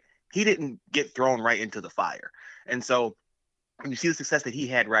forget he didn't get thrown right into the fire. And so when you see the success that he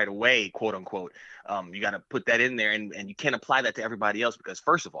had right away, quote unquote, you got to put that in there, and you can't apply that to everybody else because,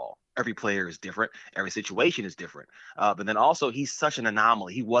 first of all, every player is different. Every situation is different. But then also he's such an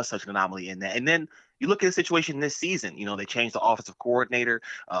anomaly. He was such an anomaly in that. And then you look at the situation this season, they changed the offensive coordinator.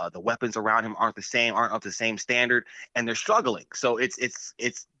 The weapons around him aren't up to the same standard, and they're struggling. So it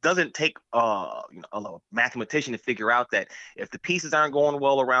doesn't take a mathematician to figure out that if the pieces aren't going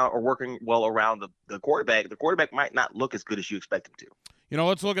well around or working well around the quarterback might not look as good as you expect him to.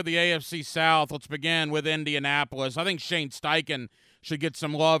 Let's look at the AFC South. Let's begin with Indianapolis. I think Shane Steichen should get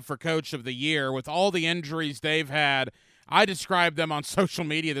some love for Coach of the Year. With all the injuries they've had, I described them on social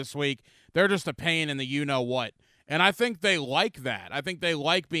media this week. They're just a pain in the you-know-what. And I think they like that. I think they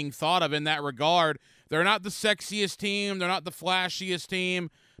like being thought of in that regard. They're not the sexiest team. They're not the flashiest team.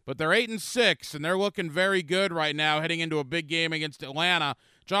 But they're 8-6, and they're looking very good right now heading into a big game against Atlanta.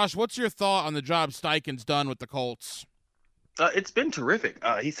 Josh, what's your thought on the job Steichen's done with the Colts? It's been terrific.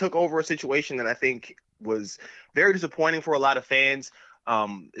 He took over a situation that I think was very disappointing for a lot of fans,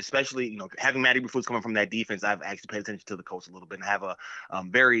 especially, having Matt Eberflus coming from that defense. I've actually paid attention to the Colts a little bit and have a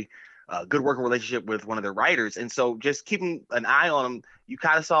very good working relationship with one of their writers. And so just keeping an eye on them, you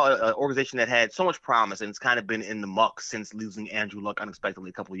kind of saw an organization that had so much promise, and it's kind of been in the muck since losing Andrew Luck unexpectedly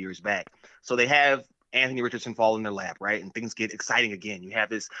a couple of years back. So they have Anthony Richardson fall in their lap, right? And things get exciting again. You have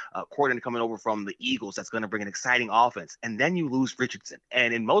this coordinator coming over from the Eagles that's going to bring an exciting offense. And then you lose Richardson.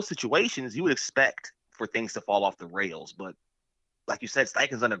 And in most situations, you would expect for things to fall off the rails. But like you said,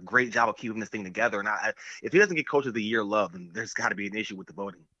 Steichen's done a great job of keeping this thing together. And if he doesn't get Coach of the Year love, then there's got to be an issue with the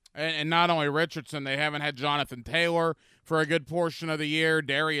voting. And not only Richardson, they haven't had Jonathan Taylor for a good portion of the year.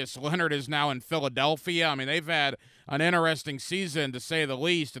 Darius Leonard is now in Philadelphia. I mean, they've had an interesting season, to say the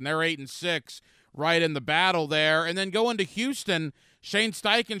least, and they're 8-6 right in the battle there. And then going to Houston, Shane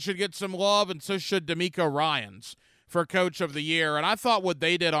Steichen should get some love, and so should D'Amico Ryans for Coach of the Year. And I thought what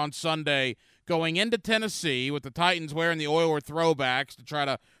they did on Sunday going into Tennessee with the Titans wearing the Oiler throwbacks to try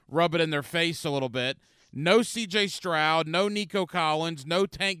to rub it in their face a little bit. No C.J. Stroud, no Nico Collins, no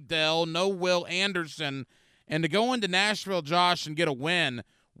Tank Dell, no Will Anderson. And to go into Nashville, Josh, and get a win,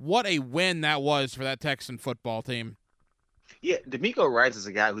 what a win that was for that Texan football team. Yeah, D'Amico Ryans is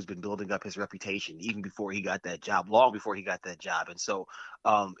a guy who's been building up his reputation even before he got that job, long before he got that job. And so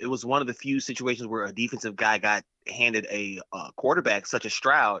it was one of the few situations where a defensive guy got handed a quarterback such as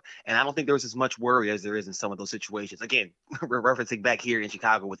Stroud, and I don't think there was as much worry as there is in some of those situations. Again, we're referencing back here in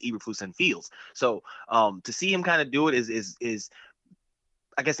Chicago with Eberflus and Fields. So to see him kind of do it is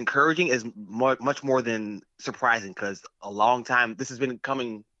I guess encouraging, is much more than surprising, because this has been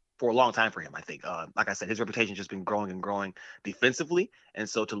coming for a long time for him, I think. Like I said, his reputation has just been growing and growing defensively. And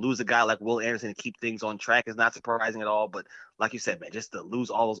so to lose a guy like Will Anderson and keep things on track is not surprising at all. But like you said, man, just to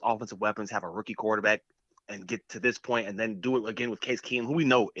lose all those offensive weapons, have a rookie quarterback, and get to this point, and then do it again with Case Keenum, who we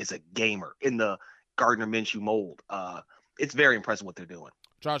know is a gamer in the Gardner Minshew mold. It's very impressive what they're doing.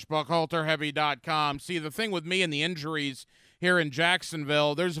 Josh Buckhalter, Heavy.com. See, the thing with me and the injuries here in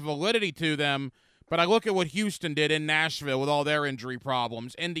Jacksonville, there's a validity to them. But I look at what Houston did in Nashville with all their injury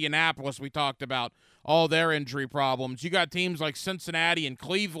problems. Indianapolis, we talked about all their injury problems. You got teams like Cincinnati and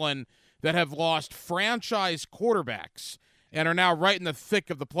Cleveland that have lost franchise quarterbacks and are now right in the thick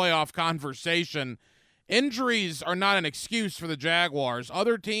of the playoff conversation. Injuries are not an excuse for the Jaguars.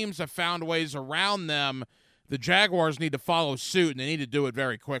 Other teams have found ways around them. The Jaguars need to follow suit, and they need to do it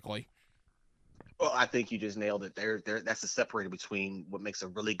very quickly. Well, I think you just nailed it. That's the separator between what makes a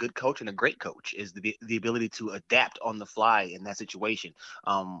really good coach and a great coach, is the ability to adapt on the fly in that situation.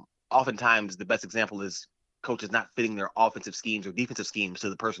 Oftentimes, the best example is coaches not fitting their offensive schemes or defensive schemes to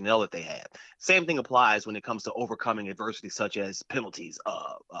the personnel that they have. Same thing applies when it comes to overcoming adversity, such as penalties,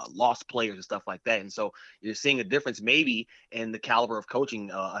 lost players, and stuff like that. And so you're seeing a difference maybe in the caliber of coaching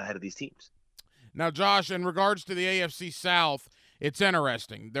ahead of these teams. Now, Josh, in regards to the AFC South, it's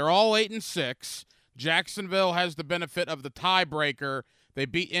interesting. They're all 8-6. Jacksonville has the benefit of the tiebreaker. They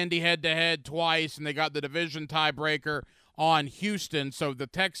beat Indy head-to-head twice, and they got the division tiebreaker on Houston. So the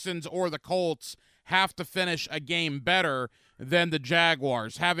Texans or the Colts have to finish a game better than the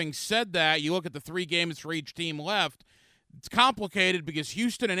Jaguars. Having said that, you look at the 3 games for each team left. It's complicated because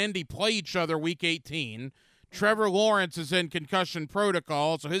Houston and Indy play each other Week 18. Trevor Lawrence is in concussion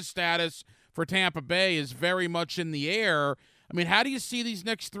protocol, so his status for Tampa Bay is very much in the air. I mean, how do you see these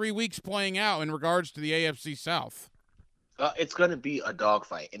next 3 weeks playing out in regards to the AFC South? It's going to be a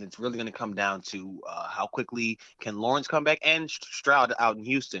dogfight, and it's really going to come down to how quickly can Lawrence come back, and Stroud out in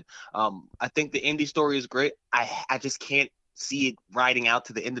Houston. I think the Indy story is great. I just can't see it riding out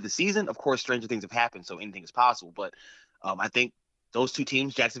to the end of the season. Of course, stranger things have happened, so anything is possible. But I think those two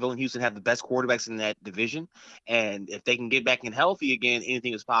teams, Jacksonville and Houston, have the best quarterbacks in that division. And if they can get back in healthy again,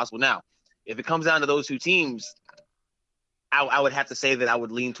 anything is possible. Now, if it comes down to those two teams, I would have to say that I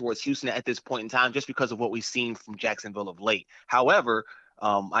would lean towards Houston at this point in time, just because of what we've seen from Jacksonville of late. However,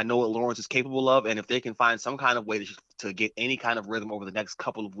 I know what Lawrence is capable of, and if they can find some kind of way to get any kind of rhythm over the next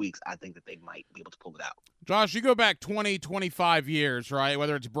couple of weeks, I think that they might be able to pull it out. Josh, you go back 20, 25 years, right?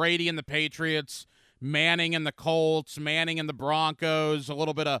 Whether it's Brady and the Patriots, Manning and the Colts, Manning and the Broncos, a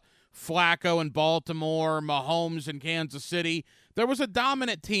little bit of Flacco in Baltimore, Mahomes in Kansas City. There was a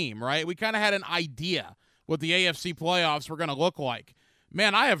dominant team, right? We kind of had an idea what the AFC playoffs were going to look like.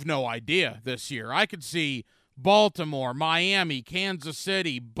 Man, I have no idea this year. I could see Baltimore, Miami, Kansas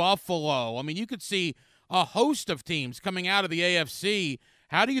City, Buffalo. I mean, you could see a host of teams coming out of the AFC.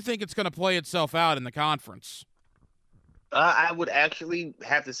 How do you think it's going to play itself out in the conference? I would actually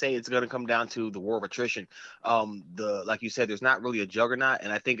have to say it's going to come down to the war of attrition. Like you said, there's not really a juggernaut,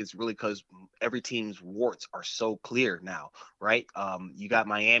 and I think it's really because every team's warts are so clear now, right? You got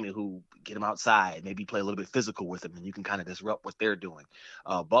Miami, who get them outside, maybe play a little bit physical with them, and you can kind of disrupt what they're doing.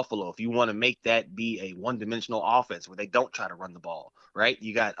 Buffalo, if you want to make that be a one-dimensional offense where they don't try to run the ball, right?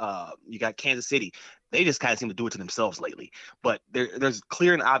 You got Kansas City. They just kind of seem to do it to themselves lately, but there's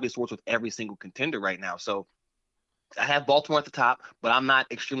clear and obvious warts with every single contender right now. So I have Baltimore at the top, but I'm not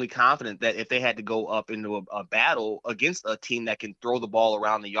extremely confident that if they had to go up into a battle against a team that can throw the ball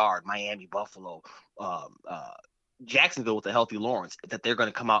around the yard, Miami, Buffalo, Jacksonville with a healthy Lawrence, that they're going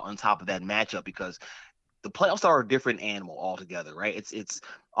to come out on top of that matchup, because the playoffs are a different animal altogether, right? It's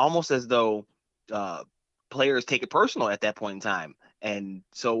almost as though players take it personal at that point in time. And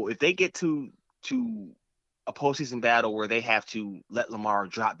so if they get to a postseason battle where they have to let Lamar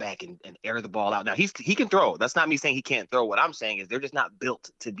drop back and air the ball out. Now he can throw. That's not me saying he can't throw. What I'm saying is they're just not built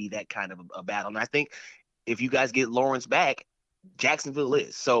to be that kind of a battle. And I think if you guys get Lawrence back, Jacksonville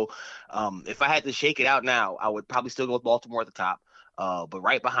is. So if I had to shake it out now, I would probably still go with Baltimore at the top. But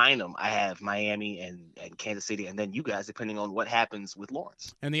right behind them, I have Miami and Kansas City, and then you guys, depending on what happens with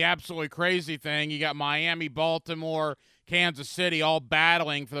Lawrence. And the absolutely crazy thing, you got Miami, Baltimore, Kansas City all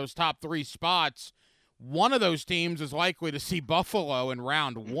battling for those top 3 spots. One of those teams is likely to see Buffalo in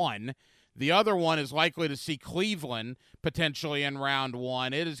round 1. The other one is likely to see Cleveland potentially in round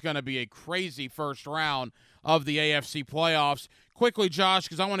 1. It is going to be a crazy first round of the AFC playoffs. Quickly, Josh,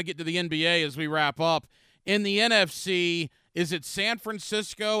 because I want to get to the NBA as we wrap up. In the NFC, is it San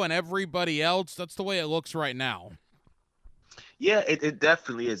Francisco and everybody else? That's the way it looks right now. Yeah, it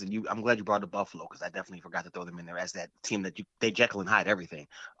definitely is. And I'm glad you brought up Buffalo, because I definitely forgot to throw them in there as that team that they Jekyll and Hyde everything.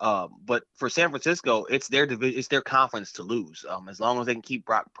 But for San Francisco, it's their division, it's their conference to lose. As long as they can keep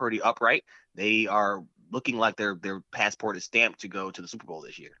Brock Purdy upright, they are looking like their passport is stamped to go to the Super Bowl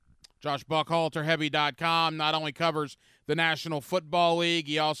this year. Josh Buckhalter, Heavy.com, not only covers the National Football League,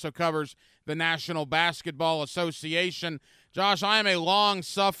 he also covers the National Basketball Association. Josh, I am a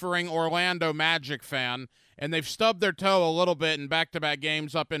long-suffering Orlando Magic fan, and they've stubbed their toe a little bit in back-to-back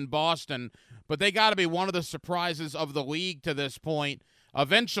games up in Boston, but they got to be one of the surprises of the league to this point.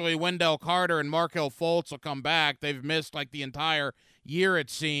 Eventually, Wendell Carter and Markelle Fultz will come back. They've missed like the entire year,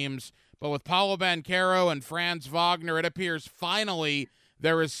 it seems. But with Paolo Banchero and Franz Wagner, it appears finally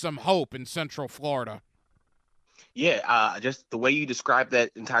there is some hope in Central Florida. Yeah, just the way you described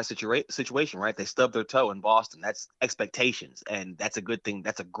that entire situation, right? They stubbed their toe in Boston. That's expectations, and that's a good thing.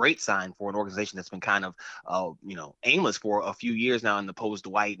 That's a great sign for an organization that's been kind of, aimless for a few years now in the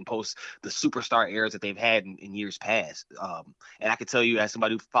post-Dwight and post the superstar eras that they've had in years past. And I can tell you, as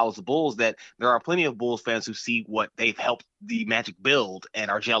somebody who follows the Bulls, that there are plenty of Bulls fans who see what they've helped the Magic build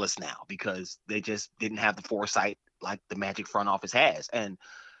and are jealous now because they just didn't have the foresight like the Magic front office has. And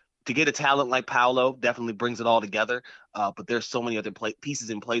to get a talent like Paolo definitely brings it all together. But there's so many other pieces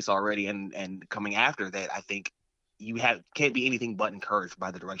in place already and coming after that, I think can't be anything but encouraged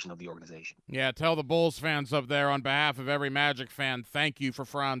by the direction of the organization. Yeah, tell the Bulls fans up there on behalf of every Magic fan, thank you for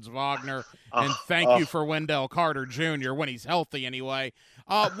Franz Wagner and thank you for Wendell Carter Jr. when he's healthy anyway.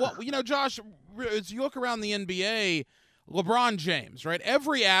 Josh, as you look around the NBA, LeBron James, right?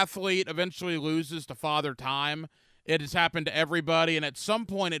 Every athlete eventually loses to Father Time. It has happened to everybody, and at some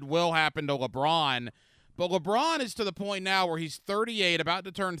point it will happen to LeBron. But LeBron is to the point now where he's 38, about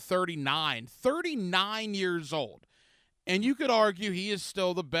to turn 39 years old. And you could argue he is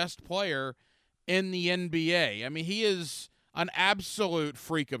still the best player in the NBA. I mean, he is an absolute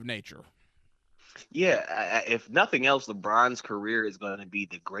freak of nature. Yeah, if nothing else, LeBron's career is going to be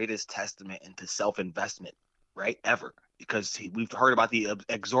the greatest testament into self-investment, right, ever. Because we've heard about the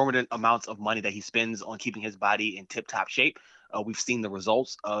exorbitant amounts of money that he spends on keeping his body in tip-top shape. We've seen the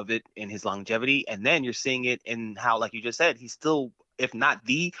results of it in his longevity. And then you're seeing it in how, like you just said, he's still, if not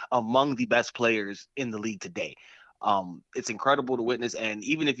among the best players in the league today. It's incredible to witness. And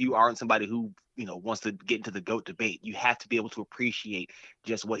even if you aren't somebody who, wants to get into the GOAT debate, you have to be able to appreciate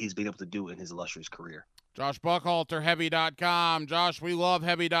just what he's been able to do in his illustrious career. Josh Buckhalter, Heavy.com. Josh, we love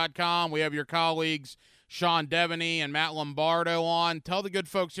Heavy.com. We have your colleagues Sean Devaney and Matt Lombardo on. Tell the good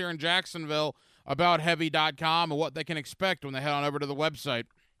folks here in Jacksonville about Heavy.com and what they can expect when they head on over to the website.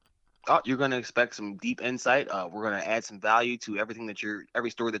 Oh, you're going to expect some deep insight. We're going to add some value to everything every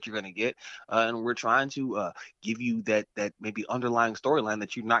story that you're going to get. And we're trying to give you that maybe underlying storyline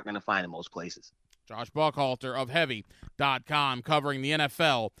that you're not going to find in most places. Josh Buckhalter of Heavy.com covering the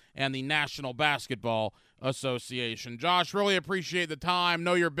NFL and the National Basketball Association. Josh, really appreciate the time.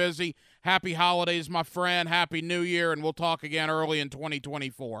 Know you're busy. Happy holidays, my friend. Happy New Year, and we'll talk again early in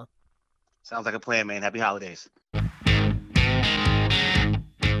 2024. Sounds like a plan, man. Happy holidays.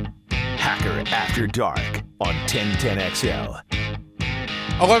 Hacker After Dark on 1010XL.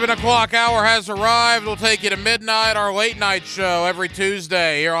 11 o'clock hour has arrived. We'll take you to midnight, our late night show every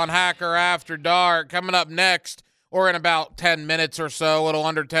Tuesday here on Hacker After Dark. Coming up next, or in about 10 minutes or so, a little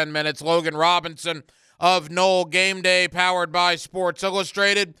under 10 minutes, Logan Robinson of Noel Game Day, powered by Sports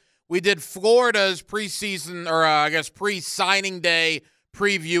Illustrated. We did Florida's preseason, or pre-signing day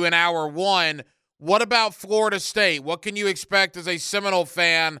preview in hour one. What about Florida State? What can you expect as a Seminole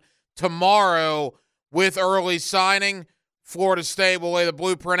fan tomorrow with early signing? Florida State will lay the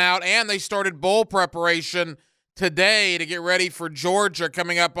blueprint out, and they started bowl preparation today to get ready for Georgia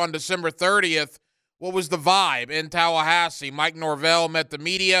coming up on December 30th. What was the vibe in Tallahassee? Mike Norvell met the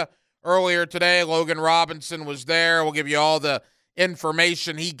media earlier today. Logan Robinson was there. We'll give you all the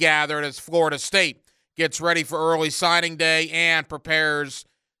information he gathered as Florida State gets ready for early signing day and prepares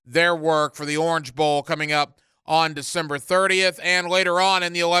their work for the Orange Bowl coming up on December 30th. And later on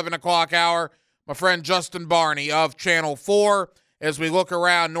in the 11 o'clock hour, my friend Justin Barney of Channel 4 as we look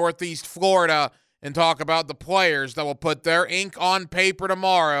around Northeast Florida and talk about the players that will put their ink on paper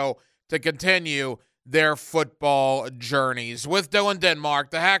tomorrow to continue their football journeys. With Dylan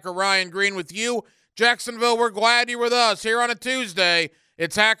Denmark, the Hacker Ryan Green with you. Jacksonville, we're glad you're with us here on a Tuesday.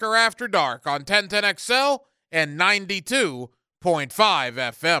 It's Hacker After Dark on 1010XL and 92.5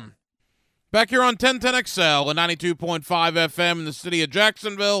 FM. Back here on 1010XL and 92.5 FM in the city of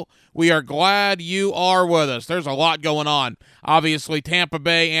Jacksonville, we are glad you are with us. There's a lot going on. Obviously, Tampa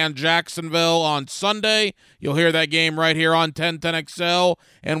Bay and Jacksonville on Sunday. You'll hear that game right here on 1010XL.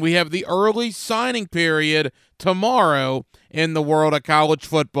 And we have the early signing period tomorrow in the world of college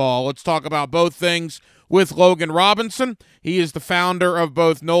football. Let's talk about both things with Logan Robinson. He is the founder of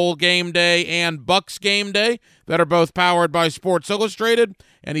both Noel Game Day and Bucks Game Day that are both powered by Sports Illustrated,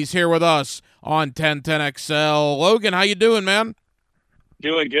 and he's here with us on 1010XL. Logan, how you doing, man?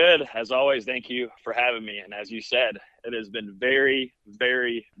 Doing good. As always, thank you for having me. And as you said, it has been very,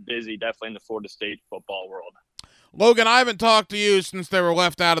 very busy, definitely in the Florida State football world. Logan, I haven't talked to you since they were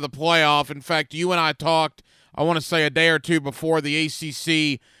left out of the playoff. In fact, you and I talked, I want to say, a day or two before the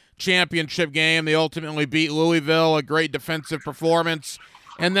ACC championship game. They ultimately beat Louisville, a great defensive performance,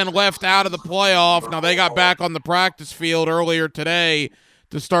 and then left out of the playoff. Now, they got back on the practice field earlier today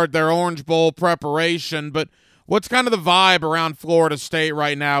to start their Orange Bowl preparation. But what's kind of the vibe around Florida State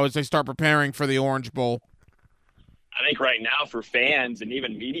right now as they start preparing for the Orange Bowl? I think right now for fans and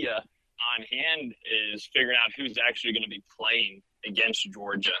even media on hand is figuring out who's actually going to be playing against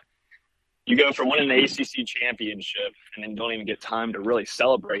Georgia. You go from winning the ACC championship and then don't even get time to really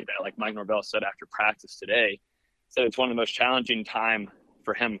celebrate that, like Mike Norvell said after practice today. Said it's one of the most challenging time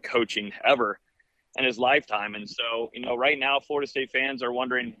for him coaching ever in his lifetime. And so, right now Florida State fans are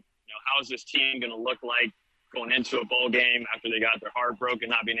wondering, how is this team going to look like going into a bowl game after they got their heart broken,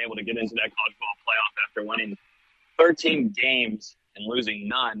 not being able to get into that college football playoff after winning 13 games and losing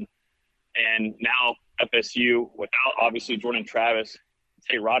none. And now FSU, without obviously Jordan Travis,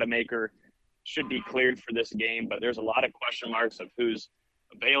 Tate Rodemaker, should be cleared for this game, but there's a lot of question marks of who's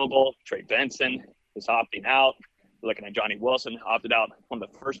available. Trey Benson is opting out. We're looking at Johnny Wilson, opted out, one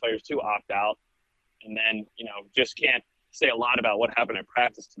of the first players to opt out. And then, just can't say a lot about what happened in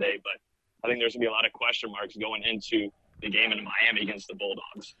practice today, but I think there's going to be a lot of question marks going into the game in Miami against the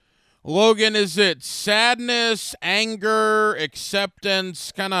Bulldogs. Logan, is it sadness, anger,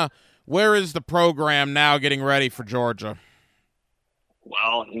 acceptance? Kind of where is the program now getting ready for Georgia?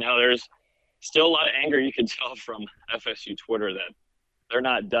 Well, there's still a lot of anger you can tell from FSU Twitter that they're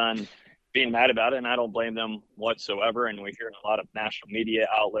not done being mad about it, and I don't blame them whatsoever. And we're hearing a lot of national media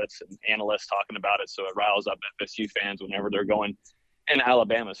outlets and analysts talking about it, so it riles up FSU fans whenever they're going in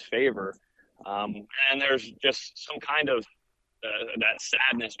Alabama's favor. And there's just some kind of that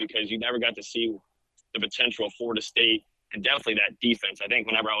sadness because you never got to see the potential of Florida State and definitely that defense. I think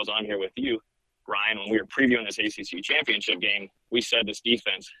whenever I was on here with you, Ryan, when we were previewing this ACC championship game, we said this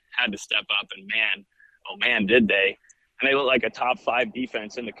defense had to step up, and man, did they. And they look like a top 5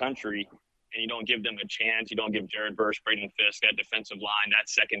 defense in the country, and you don't give them a chance. You don't give Jared Verse, Braden Fisk, that defensive line, that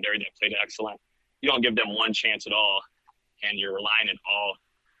secondary that played excellent. You don't give them one chance at all, and you're relying it all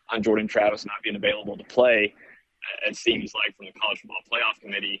on Jordan Travis not being available to play, it seems like, from the College Football Playoff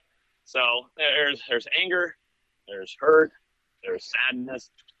Committee. So there's anger, there's hurt, there's sadness.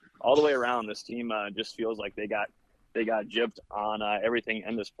 All the way around, this team just feels like they got gypped on everything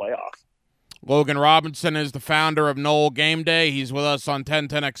in this playoff. Logan Robinson is the founder of Noel Game Day. He's with us on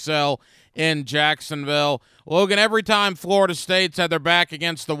 1010XL in Jacksonville. Logan, every time Florida State's had their back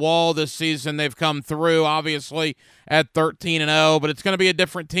against the wall this season, they've come through, obviously, at 13-0, but it's going to be a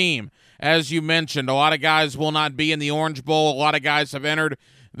different team. As you mentioned, a lot of guys will not be in the Orange Bowl. A lot of guys have entered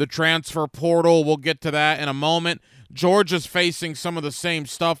the transfer portal. We'll get to that in a moment. Georgia's facing some of the same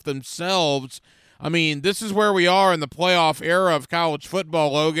stuff themselves. I mean, this is where we are in the playoff era of college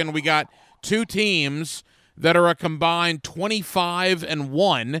football, Logan. We got 2 teams that are a combined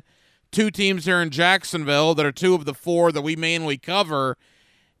 25-1. 2 teams here in Jacksonville that are 2 of the 4 that we mainly cover,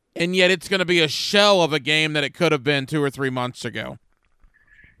 and yet it's going to be a shell of a game that it could have been 2 or 3 months ago.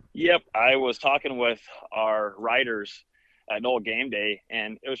 Yep, I was talking with our writers at Noel Game Day,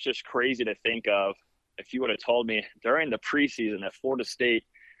 and it was just crazy to think of if you would have told me during the preseason that Florida State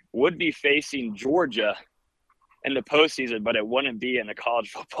would be facing Georgia in the postseason, but it wouldn't be in the college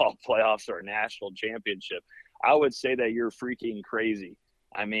football playoffs or a national championship. I would say that you're freaking crazy.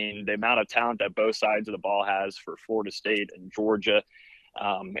 I mean, the amount of talent that both sides of the ball has for Florida State and Georgia.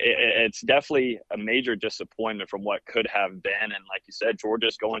 It's definitely a major disappointment from what could have been. And like you said,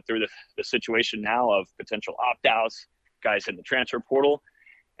 Georgia's going through the situation now of potential opt-outs, guys in the transfer portal.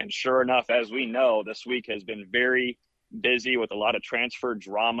 And sure enough, as we know, this week has been very busy with a lot of transfer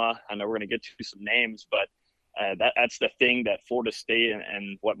drama. I know we're going to get to some names, but that's the thing that Florida State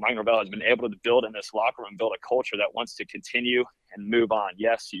and what Mike Norvell has been able to build in this locker room, build a culture that wants to continue and move on.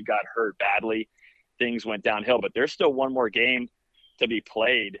 Yes, you got hurt badly. Things went downhill, but there's still one more game to be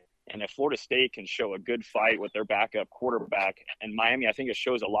played. And if Florida State can show a good fight with their backup quarterback and Miami, I think it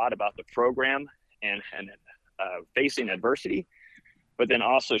shows a lot about the program and facing adversity, but then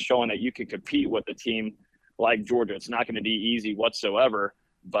also showing that you can compete with a team like Georgia. It's not going to be easy whatsoever,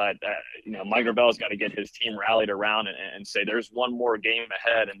 but Mike Norvell's got to get his team rallied around and say there's one more game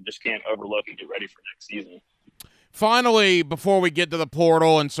ahead and just can't overlook and get ready for next season. Finally, before we get to the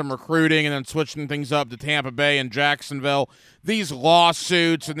portal and some recruiting and then switching things up to Tampa Bay and Jacksonville, these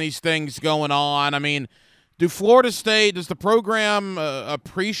lawsuits and these things going on, I mean, does the program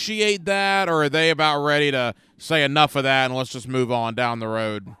appreciate that, or are they about ready to say enough of that and let's just move on down the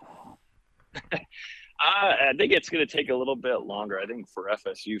road? I think it's going to take a little bit longer. I think for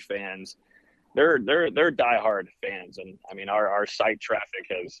FSU fans, they're diehard fans, and I mean our site traffic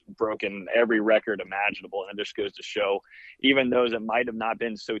has broken every record imaginable, and it just goes to show, even those that might have not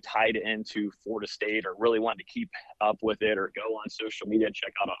been so tied into Florida State or really wanted to keep up with it or go on social media,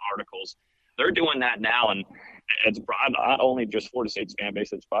 check out articles, they're doing that now, and it's brought not only just Florida State's fan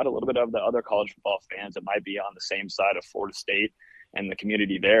base, it's brought a little bit of the other college football fans that might be on the same side of Florida State and the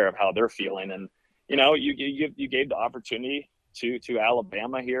community there of how they're feeling. And you gave the opportunity to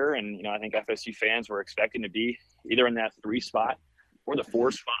Alabama here, and I think FSU fans were expecting to be either in that 3 spot or the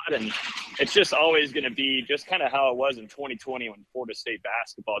 4 spot, and it's just always going to be just kind of how it was in 2020 when Florida State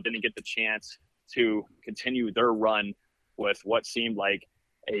basketball didn't get the chance to continue their run with what seemed like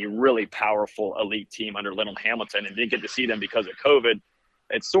a really powerful elite team under Lionel Hamilton, and didn't get to see them because of COVID.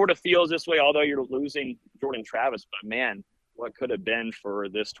 It sort of feels this way, although you're losing Jordan Travis, but man, what could have been for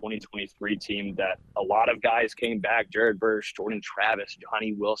this 2023 team that a lot of guys came back. Jared Bursch, Jordan Travis,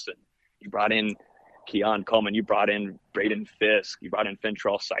 Johnny Wilson. You brought in Keon Coleman. You brought in Braden Fisk. You brought in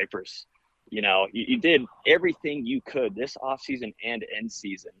Fentrell Cypress. You did everything you could this offseason and end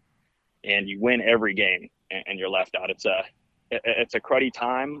season, and you win every game, and you're left out. It's a cruddy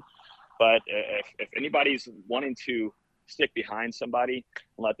time, but if anybody's wanting to stick behind somebody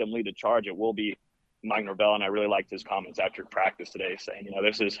and let them lead the charge, it will be Mike Norvell. And I really liked his comments after practice today saying,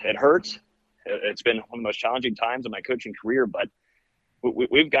 it hurts. It's been one of the most challenging times in my coaching career, but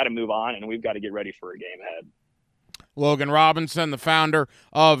we've got to move on and we've got to get ready for a game ahead. Logan Robinson, the founder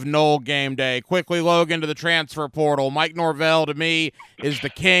of Nole Game Day. Quickly, Logan, to the transfer portal. Mike Norvell, to me, is the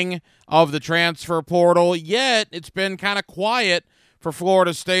king of the transfer portal, yet it's been kind of quiet for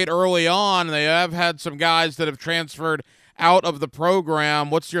Florida State early on. They have had some guys that have transferred out of the program.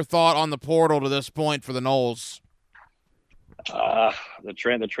 What's your thought on the portal to this point for the Noles?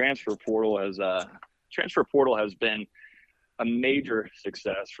 The transfer portal has been a major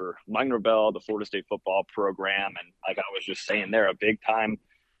success for Mike Norvell, the Florida State football program, and like I was just saying, they're a big time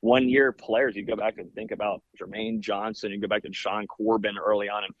 1-year players. You go back and think about Jermaine Johnson, you go back to Sean Corbin early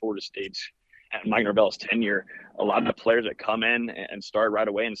on in Florida State's and Mike Norvell's tenure. A lot of the players that come in and start right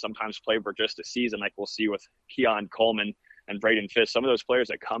away and sometimes play for just a season, like we'll see with Keon Coleman and Braden Fisk, some of those players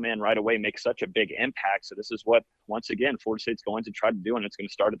that come in right away make such a big impact. So this is what, once again, Florida State's going to try to do, and it's going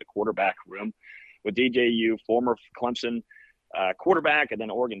to start at the quarterback room with DJU, former Clemson quarterback, and then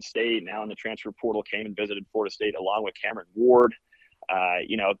Oregon State, now in the transfer portal, came and visited Florida State along with Cameron Ward.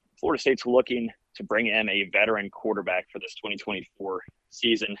 Florida State's looking to bring in a veteran quarterback for this 2024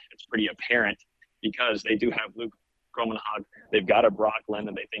 season. It's pretty apparent because they do have Luke Kromenhag. They've got a Brock Lynn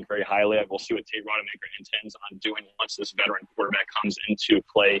they think very highly of. We'll see what Tate Rodemaker intends on doing once this veteran quarterback comes into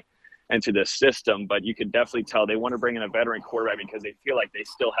play into the system. But you could definitely tell they want to bring in a veteran quarterback because they feel like they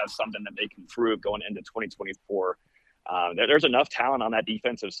still have something that they can prove going into 2024. There's enough talent on that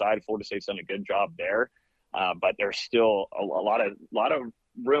defensive side. Florida State's done a good job there, but there's still a lot of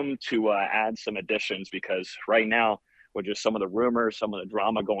room to add some additions because right now, with just some of the rumors, some of the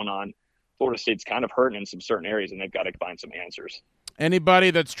drama going on, Florida State's kind of hurting in some certain areas, and they've got to find some answers.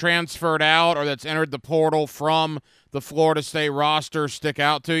 Anybody that's transferred out or that's entered the portal from the Florida State roster stick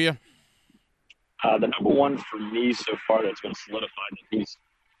out to you? The number one for me so far that's been solidified that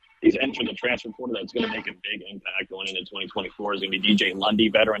he's entered the transfer portal that's going to make a big impact going into 2024 is going to be DJ Lundy,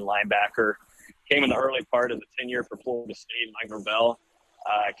 veteran linebacker. Came in the early part of the tenure for Florida State. Mike Norvell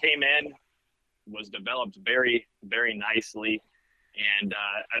came in, was developed very, very nicely. And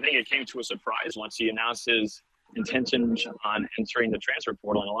I think it came to a surprise once he announced his intentions on entering the transfer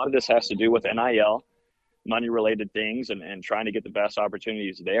portal. And a lot of this has to do with NIL, money-related things, and trying to get the best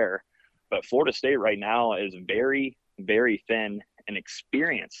opportunities there. But Florida State right now is very, very thin in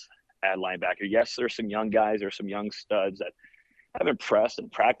experience at linebacker. Yes, there's some young guys, there's some young studs that have impressed in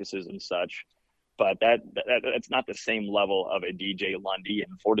practices and such, but that's not the same level of a DJ Lundy.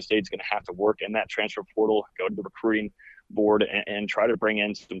 And Florida State's going to have to work in that transfer portal, go to the recruiting board, and try to bring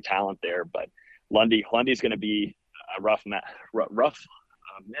in some talent there. But Lundy's going to be a rough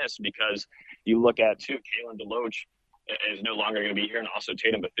miss, because you look at too, Kalen DeLoach is no longer going to be here, and also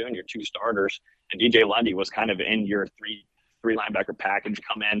Tatum Bethune, your two starters, and DJ Lundy was kind of in your three linebacker package,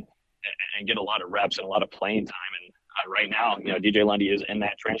 come in and get a lot of reps and a lot of playing time. And right now, DJ Lundy is in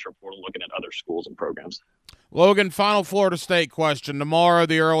that transfer portal looking at other schools and programs. Logan, final Florida State question. Tomorrow,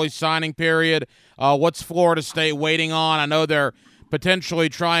 the early signing period. What's Florida State waiting on? I know they're potentially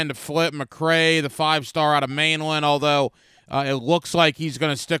trying to flip McCray, the 5-star out of Mainland, although it looks like he's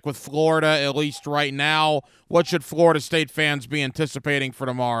going to stick with Florida, at least right now. What should Florida State fans be anticipating for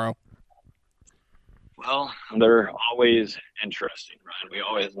tomorrow? Well, they're always interesting, Ryan. We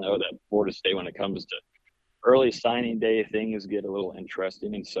always know that Florida State, when it comes to early signing day, things get a little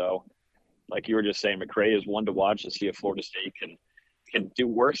interesting. And so, like you were just saying, McCray is one to watch to see if Florida State can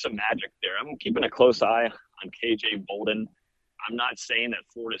work some magic there. I'm keeping a close eye on KJ Bolden. I'm not saying that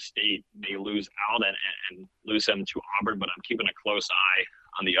Florida State may lose out and lose him to Auburn, but I'm keeping a close eye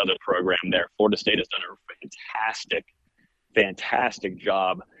on the other program there. Florida State has done a fantastic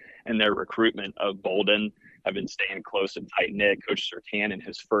job in their recruitment of Bolden. I've been staying close and tight-knit. Coach Surtain, in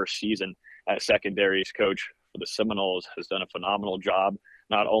his first season as secondaries coach for the Seminoles, has done a phenomenal job,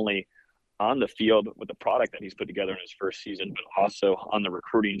 not only on the field with the product that he's put together in his first season, but also on the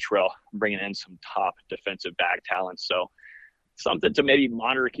recruiting trail, bringing in some top defensive back talent. So something to maybe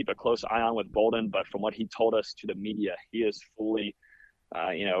monitor, keep a close eye on with Bolden. But from what he told us to the media, he is fully,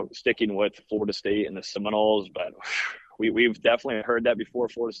 sticking with Florida State and the Seminoles. But we've definitely heard that before.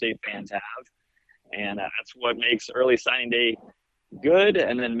 Florida State fans have. And that's what makes early signing day good.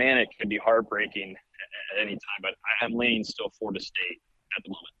 And then, man, it can be heartbreaking at any time. But I'm leaning still Florida State at the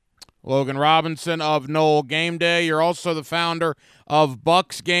moment. Logan Robinson of Noel Game Day. You're also the founder of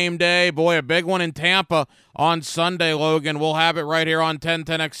Bucks Game Day. Boy, a big one in Tampa on Sunday, Logan. We'll have it right here on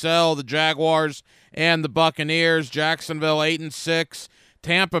 1010XL. The Jaguars and the Buccaneers. Jacksonville 8-6.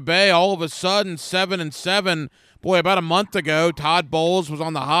 Tampa Bay all of a sudden 7-7. Boy, about a month ago, Todd Bowles was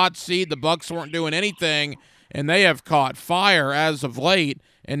on the hot seat. The Bucks weren't doing anything, and they have caught fire as of late,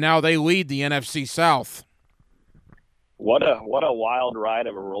 and now they lead the NFC South. What a wild ride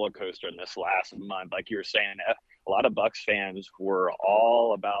of a roller coaster in this last month. Like you were saying, a lot of Bucks fans were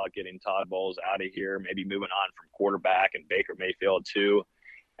all about getting Todd Bowles out of here, maybe moving on from quarterback and Baker Mayfield too.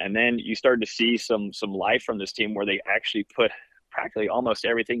 And then you started to see some life from this team where they actually put practically almost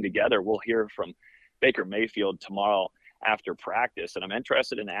everything together. We'll hear from Baker Mayfield tomorrow after practice, and I'm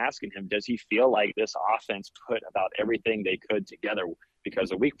interested in asking him, does he feel like this offense put about everything they could together?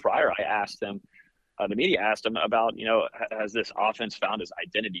 Because a week prior, I asked him, the media asked him about, has this offense found its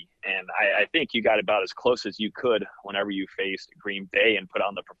identity? And I think you got about as close as you could whenever you faced Green Bay and put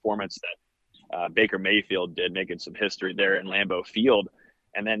on the performance that Baker Mayfield did, making some history there in Lambeau Field.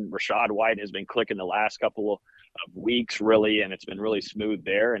 And then Rachaad White has been clicking the last couple of weeks, really, and it's been really smooth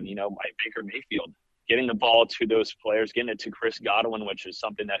there. And, by Baker Mayfield getting the ball to those players, getting it to Chris Godwin, which is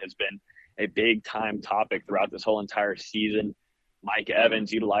something that has been a big-time topic throughout this whole entire season. Mike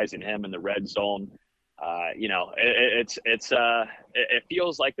Evans, utilizing him in the red zone. It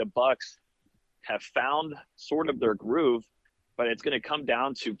feels like the Bucks have found sort of their groove, but it's going to come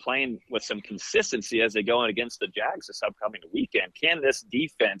down to playing with some consistency as they go in against the Jags this upcoming weekend. Can this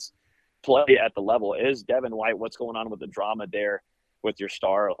defense play at the level? Is Devin White, what's going on with the drama there with your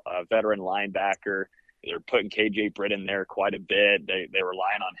star veteran linebacker? They're putting KJ Britt in there quite a bit. They're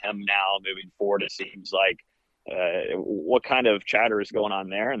relying on him now moving forward, it seems like. What kind of chatter is going on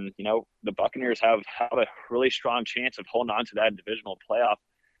there? And, the Buccaneers have a really strong chance of holding on to that divisional playoff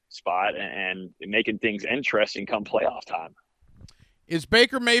spot and making things interesting come playoff time. Is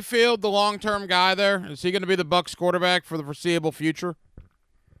Baker Mayfield the long-term guy there? Is he going to be the Bucs quarterback for the foreseeable future?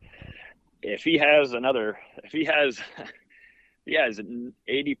 If he has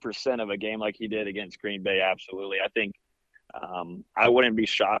 80% of a game like he did against Green Bay, absolutely. I think I wouldn't be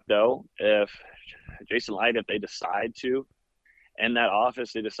shocked, though, if Jason Light, if they decide to, in that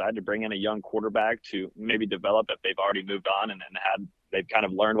office, they decide to bring in a young quarterback to maybe develop if they've already moved on and they've kind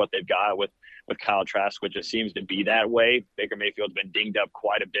of learned what they've got with Kyle Trask, which it seems to be that way. Baker Mayfield's been dinged up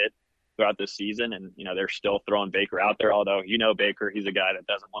quite a bit throughout this season, and they're still throwing Baker out there. Although Baker, he's a guy that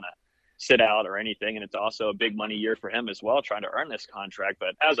doesn't want to sit out or anything. And it's also a big money year for him as well, trying to earn this contract.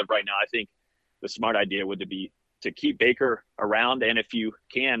 But as of right now, I think the smart idea would be to keep Baker around. And if you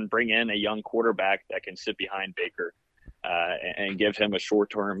can, bring in a young quarterback that can sit behind Baker and give him a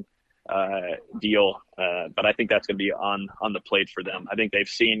short-term deal. But I think that's going to be on the plate for them. I think they've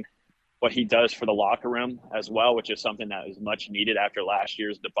seen what he does for the locker room as well, which is something that is much needed after last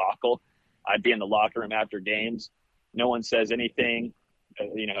year's debacle. I'd be in the locker room after games. No one says anything.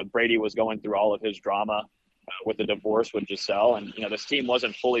 Brady was going through all of his drama with the divorce with Giselle. And, this team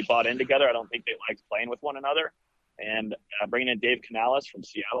wasn't fully bought in together. I don't think they liked playing with one another. And bringing in Dave Canales from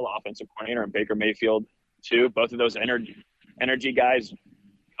Seattle, offensive coordinator, and Baker Mayfield, too. Both of those energy guys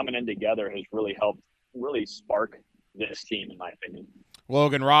coming in together has really helped really spark this team, in my opinion.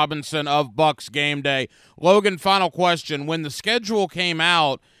 Logan Robinson of Bucks Game Day. Logan, final question. When the schedule came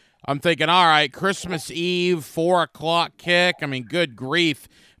out, I'm thinking, all right, Christmas Eve, 4 o'clock kick. I mean, good grief,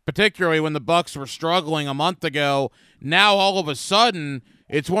 particularly when the Bucks were struggling a month ago. Now, all of a sudden,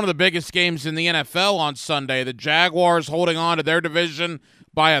 it's one of the biggest games in the NFL on Sunday. The Jaguars holding on to their division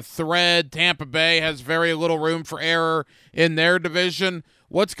by a thread. Tampa Bay has very little room for error in their division.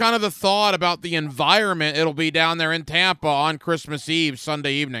 What's kind of the thought about the environment it'll be down there in Tampa on Christmas Eve,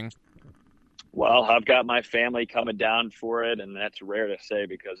 Sunday evening? Well, I've got my family coming down for it, and that's rare to say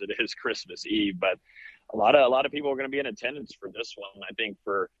because it is Christmas Eve. But a lot of people are going to be in attendance for this one. I think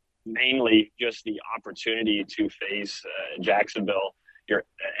for mainly just the opportunity to face Jacksonville, your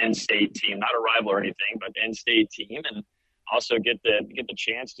in-state team, not a rival or anything, but in-state team, and also get the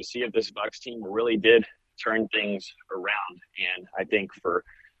chance to see if this Bucks team really did turn things around. And I think for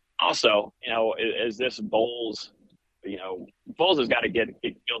also, is this Bowles, Bowles has got to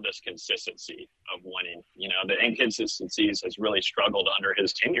build this consistency of winning. The inconsistencies has really struggled under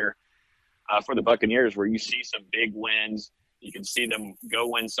his tenure for the Buccaneers, where you see some big wins. You can see them go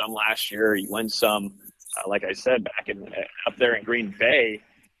win some last year. You win some, like I said, back up there in Green Bay.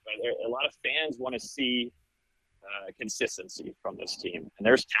 But a lot of fans want to see consistency from this team. And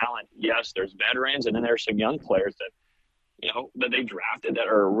there's talent. Yes, there's veterans, and then there's some young players that they drafted that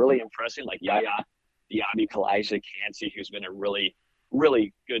are really impressive, like Yaya Diaby, Kalijah Kancey, who's been a really,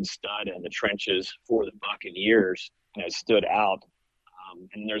 really good stud in the trenches for the Buccaneers and has stood out.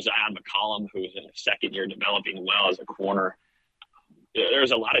 And there's Zion McCollum, who's in his second year developing well as a corner.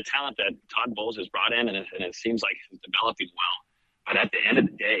 There's a lot of talent that Todd Bowles has brought in, and it seems like he's developing well. But at the end of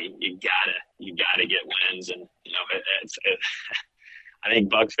the day, you gotta get wins, and I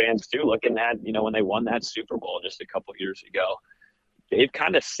think Bucs fans too, looking at when they won that Super Bowl just a couple years ago, they've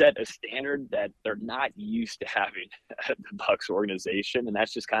kind of set a standard that they're not used to having at the Bucs organization, and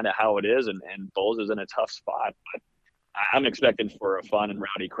that's just kind of how it is. And Bowles is in a tough spot, but I'm expecting for a fun and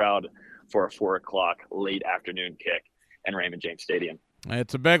rowdy crowd for a 4 o'clock late afternoon kick in Raymond James Stadium.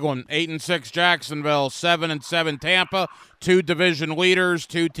 It's a big one. 8-6 Jacksonville, 7-7 Tampa, two division leaders,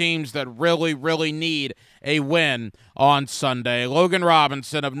 two teams that really, really need a win on Sunday. Logan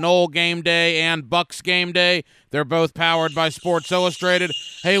Robinson of Knoll Game Day and Bucks Game Day. They're both powered by Sports Illustrated.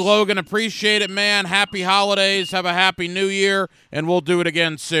 Hey, Logan, appreciate it, man. Happy holidays. Have a happy new year, and we'll do it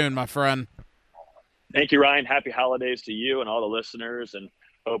again soon, my friend. Thank you, Ryan. Happy holidays to you and all the listeners, and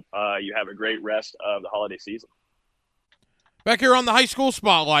hope you have a great rest of the holiday season. Back here on the High School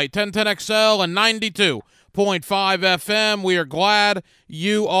Spotlight, 1010XL and 92.5 FM. We are glad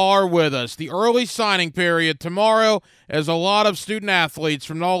you are with us. The early signing period tomorrow, as a lot of student athletes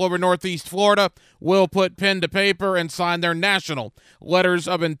from all over Northeast Florida will put pen to paper and sign their national letters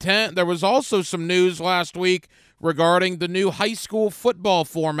of intent. There was also some news last week regarding the new high school football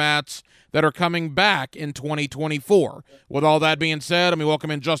formats that are coming back in 2024. With all that being said, let me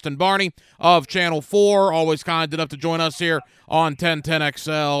welcome in Justin Barney of Channel 4, always kind enough to join us here on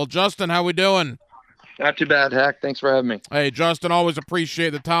 1010XL. Justin, how we doing? Not too bad, Hack. Thanks for having me. Hey, Justin, always appreciate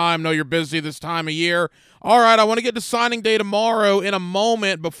the time. Know you're busy this time of year. All right, I want to get to signing day tomorrow in a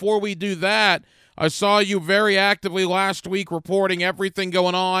moment. Before we do that, I saw you very actively last week reporting everything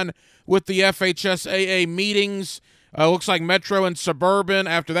going on with the FHSAA meetings. Looks like Metro and Suburban,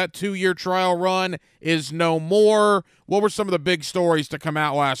 after that 2-year trial run, is no more. What were some of the big stories to come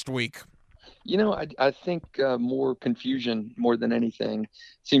out last week? I think more confusion more than anything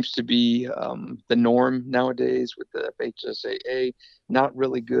seems to be the norm nowadays with the FHSAA. Not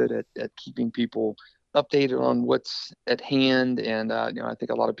really good at keeping people updated on what's at hand. And, I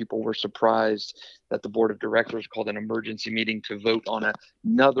think a lot of people were surprised that the board of directors called an emergency meeting to vote on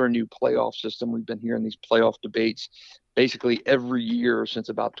another new playoff system. We've been hearing these playoff debates basically every year since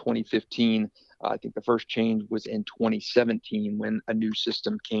about 2015 I think the first change was in 2017 when a new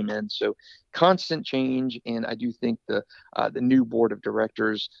system came in. So constant change, and I do think the new board of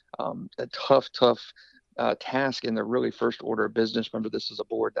directors, a tough task in the really first order of business. Remember, this is a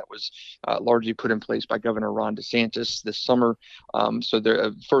board that was largely put in place by Governor Ron DeSantis this summer. So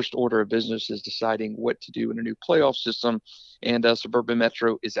the first order of business is deciding what to do in a new playoff system, and Suburban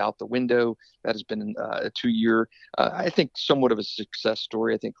Metro is out the window. That has been a 2-year, I think, somewhat of a success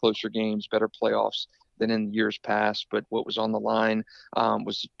story. I think closer games, better playoffs than in years past. But what was on the line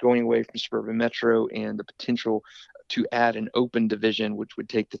was going away from Suburban Metro and the potential to add an open division, which would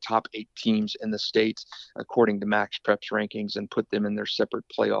take the top 8 teams in the state, according to Max Preps rankings, and put them in their separate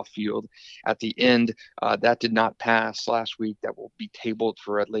playoff field. At the end, that did not pass last week. That will be tabled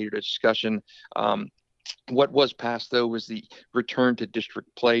for a later discussion. What was passed, though, was the return to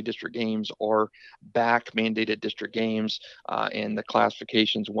district play. District games are back, mandated district games, and the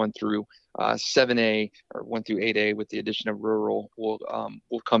classifications 1 through 7A or 1 through 8A with the addition of rural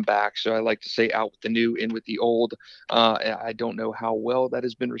will come back. So I like to say out with the new, in with the old. I don't know how well that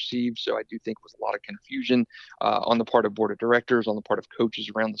has been received. So I do think it was a lot of confusion on the part of board of directors, on the part of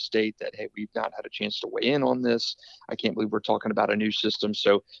coaches around the state that, hey, we've not had a chance to weigh in on this. I can't believe we're talking about a new system.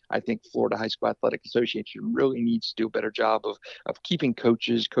 So I think Florida High School Athletic Association really needs to do a better job of keeping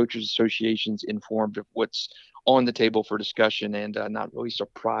coaches associations informed of what's on the table for discussion, and not really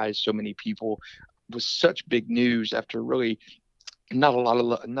surprise so many people with such big news after really not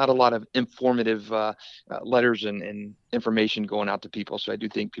a lot of informative letters and information going out to people. So I do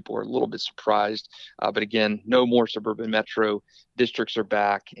think people are a little bit surprised. But again, no more Suburban Metro. Districts are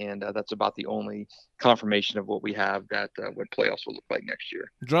back, and that's about the only confirmation of what we have, that what playoffs will look like next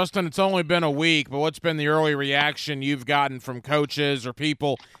year. Justin, it's only been a week, but what's been the early reaction you've gotten from coaches or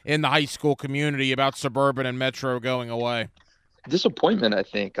people in the high school community about Suburban and Metro going away? Disappointment, I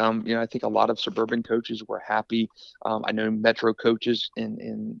think. I think a lot of Suburban coaches were happy. I know Metro coaches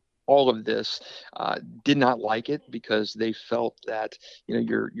in all of this did not like it because they felt that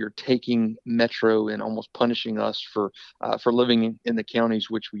you're taking Metro and almost punishing us for living in the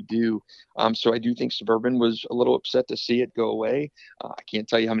counties, which we do. So I do think Suburban was a little upset to see it go away. I can't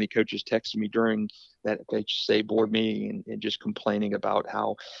tell you how many coaches texted me during that FHSA board meeting and just complaining about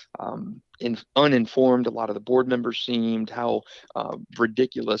how uninformed a lot of the board members seemed, how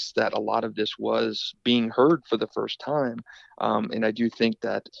ridiculous that a lot of this was being heard for the first time. And I do think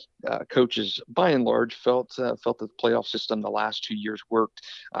that coaches, by and large, felt that the playoff system the last 2 years worked.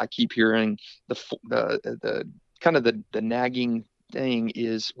 I keep hearing the kind of the nagging thing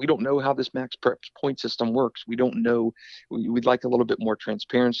is, we don't know how this Max Preps point system works. We don't know. We'd like a little bit more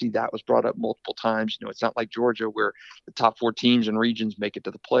transparency. That was brought up multiple times. It's not like Georgia where the top 4 teams and regions make it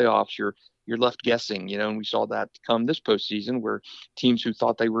to the playoffs. You're left guessing, and we saw that come this postseason where teams who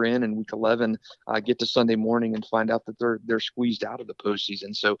thought they were in week 11 get to Sunday morning and find out that they're squeezed out of the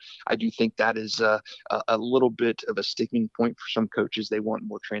postseason. So I do think that is a little bit of a sticking point for some coaches. They want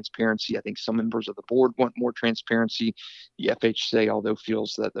more transparency. I think some members of the board want more transparency. The FHSA, although,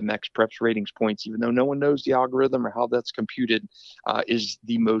 feels that the Max Preps ratings points, even though no one knows the algorithm or how that's computed, is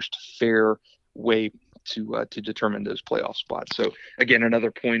the most fair way to determine those playoff spots. So again, another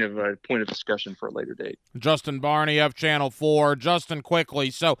point of discussion for a later date. Justin Barney of Channel 4. Justin,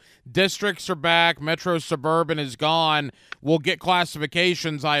 quickly, so districts are back, Metro Suburban is gone. We'll get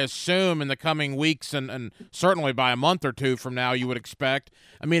classifications, I assume, in the coming weeks and certainly by a month or two from now, you would expect.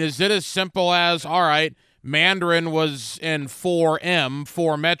 I mean, is it as simple as, all right, Mandarin was in 4M,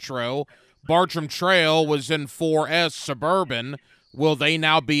 4 Metro, Bartram Trail was in 4S Suburban. Will they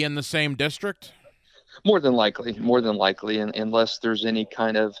now be in the same district? More than likely, and unless there's any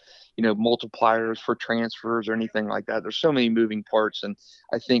kind of, multipliers for transfers or anything like that. There's so many moving parts, and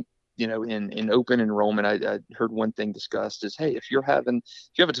I think, in open enrollment, I heard one thing discussed is, hey, if you have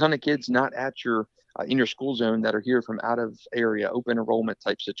a ton of kids not at your in your school zone that are here from out of area open enrollment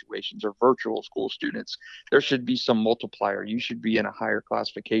type situations or virtual school students, there should be some multiplier. You should be in a higher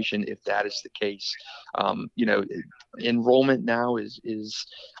classification if that is the case. Enrollment now is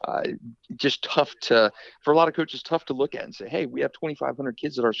just tough for a lot of coaches, tough to look at and say, hey, we have 2,500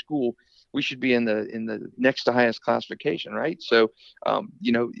 kids at our school. We should be in the next to highest classification, right? So,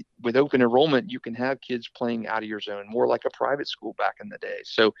 with open enrollment, you can have kids playing out of your zone, more like a private school back in the day.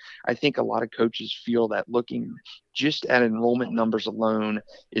 So I think a lot of coaches feel that looking just at enrollment numbers alone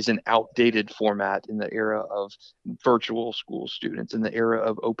is an outdated format in the era of virtual school students, in the era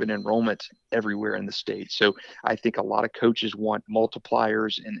of open enrollment everywhere in the state. So I think a lot of coaches want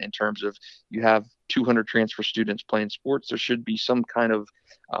multipliers in terms of, you have 200 transfer students playing sports, there should be some kind of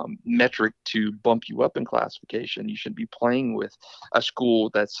metric to bump you up in classification. You should be playing with a school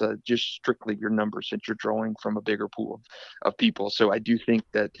that's just strictly your numbers, since you're drawing from a bigger pool of people. So I do think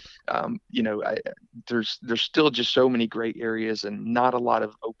that there's still just so many gray areas and not a lot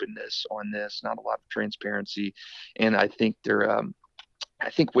of openness on this, not a lot of transparency, and I think it's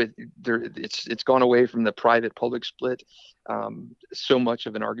gone away from the private public split, so much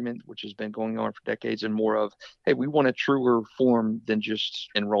of an argument which has been going on for decades, and more of, hey, we want a truer form than just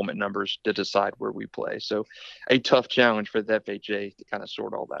enrollment numbers to decide where we play. So a tough challenge for the FHA to kind of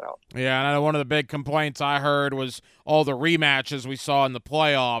sort all that out. Yeah, and I know one of the big complaints I heard was all the rematches we saw in the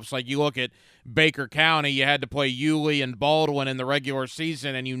playoffs. Like, you look at Baker County, you had to play Yulee and Baldwin in the regular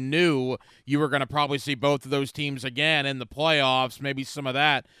season, and you knew you were going to probably see both of those teams again in the playoffs. Maybe some of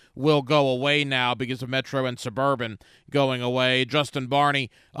that will go away now because of Metro and Suburban going away. Justin Barney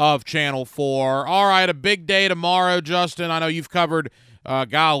of Channel 4. All right, a big day tomorrow, Justin. I know you've covered,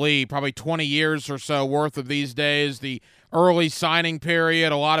 probably 20 years or so worth of these days. The early signing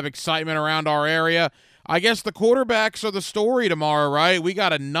period, a lot of excitement around our area. I guess the quarterbacks are the story tomorrow, right? We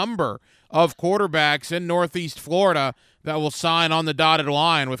got a number of quarterbacks in Northeast Florida that will sign on the dotted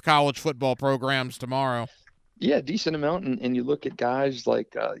line with college football programs tomorrow. Yeah, decent amount, and you look at guys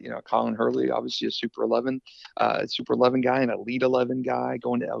like Colin Hurley, obviously a Super 11 guy, and Elite 11 guy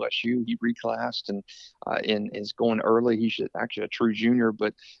going to LSU. He reclassed and is going early. He's actually a true junior,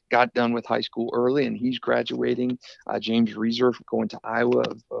 but got done with high school early, and he's graduating. James Reeser going to Iowa,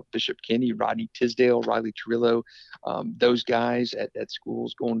 Bishop Kenny, Rodney Tisdale, Riley Trillo, those guys at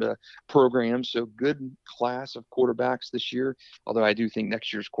schools going to programs. So good class of quarterbacks this year. Although I do think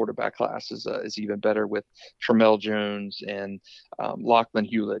next year's quarterback class is even better with Tramel Jones and Lachlan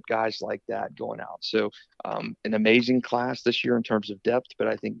Hewlett, guys like that going out. So an amazing class this year in terms of depth, but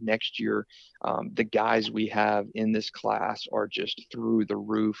I think next year the guys we have in this class are just through the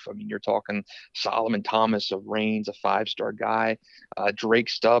roof. I mean, you're talking Solomon Thomas of Rains, a 5-star guy, Drake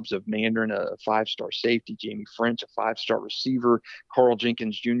Stubbs of Mandarin, a 5-star safety, Jamie French, a 5-star receiver, Carl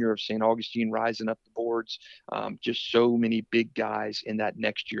Jenkins Jr. of St. Augustine rising up the boards. Just so many big guys in that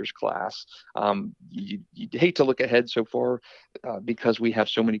next year's class. You hate to look ahead so far because we have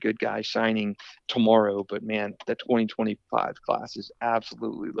so many good guys signing tomorrow, but man, the 2025 class is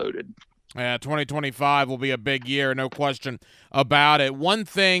absolutely loaded. Yeah, 2025 will be a big year, no question about it. One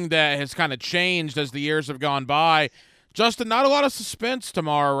thing that has kind of changed as the years have gone by, Justin, not a lot of suspense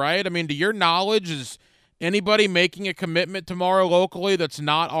tomorrow, right? I mean, to your knowledge, is anybody making a commitment tomorrow locally that's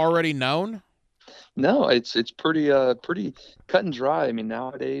not already known? No, it's pretty cut and dry. I mean,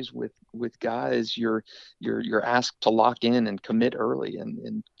 nowadays with guys, you're asked to lock in and commit early,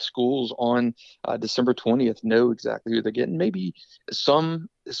 and schools on December 20th know exactly who they're getting. Maybe some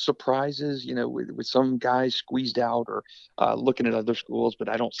surprises, with some guys squeezed out or looking at other schools, but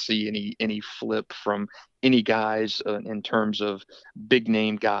I don't see any flip from any guys in terms of big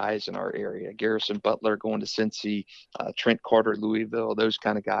name guys in our area. Garrison Butler going to Cincy, Trent Carter, Louisville, those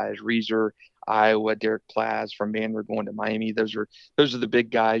kind of guys. Reeser, Iowa, Derek Plaz from Mandarin going to Miami. Those are the big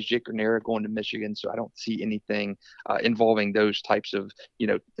guys. Jake Granera going to Michigan. So I don't see anything involving those types of,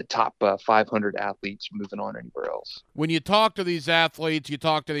 the top 500 athletes moving on anywhere else. When you talk to these athletes, you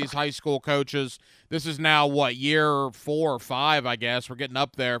talk to these high school coaches, this is now year 4 or 5, I guess. We're getting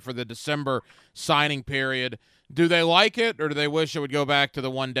up there for the December signing period. Do they like it, or do they wish it would go back to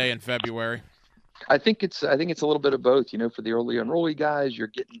the one day in February? I think it's a little bit of both. For the early enrollee guys, you're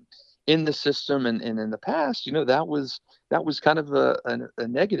getting in the system, and in the past, that was kind of a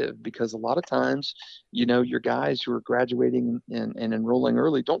negative, because a lot of times, your guys who are graduating and enrolling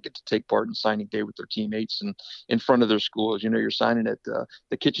early don't get to take part in signing day with their teammates and in front of their schools. You're signing at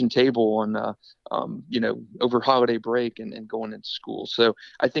the kitchen table on over holiday break and going into school. So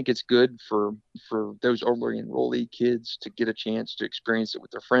I think it's good for those early enrollee kids to get a chance to experience it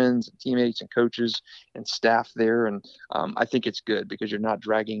with their friends and teammates and coaches and staff there. And I think it's good because you're not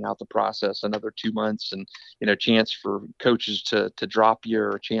dragging out the process another 2 months, and chance for coaches to drop you,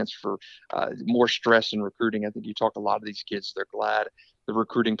 or a chance for more stress in recruiting. I think you talk a lot of these kids, they're glad the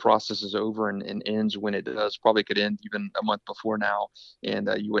recruiting process is over and ends when it does. Probably could end even a month before now, and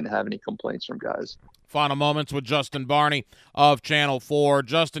you wouldn't have any complaints from guys. Final moments with Justin Barney of Channel 4.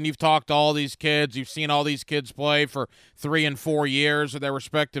 Justin, you've talked to all these kids. You've seen all these kids play for 3 and 4 years at their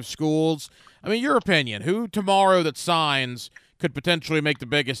respective schools. I mean, your opinion, who tomorrow that signs could potentially make the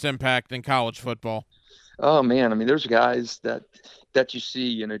biggest impact in college football? Oh man, I mean, there's guys that you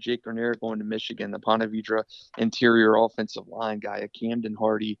see, Jake Garnera going to Michigan, the Ponte Vedra interior offensive line guy, Camden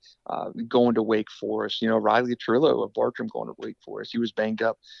Hardy going to Wake Forest, Riley Trillo of Bartram going to Wake Forest. He was banged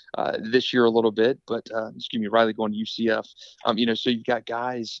up this year a little bit, but Riley going to UCF. So you've got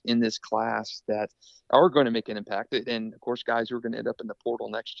guys in this class that are going to make an impact, and of course, guys who are going to end up in the portal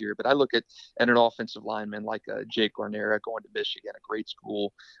next year. But I look at an offensive lineman like Jake Garnera going to Michigan, a great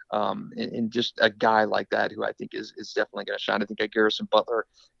school, and just a guy like that who I think is definitely going to shine. I think Garrison Butler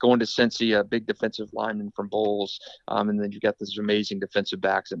going to Cincy, a big defensive lineman from Bowles, and then you've got these amazing defensive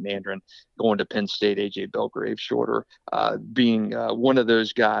backs at Mandarin going to Penn State, AJ Belgrave Shorter being one of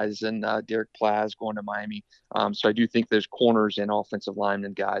those guys, and Derek Plaz going to Miami. So I do think those corners and offensive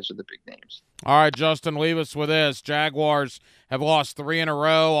linemen guys are the big names. All right, Justin, leave us with this. Jaguars have lost 3 in a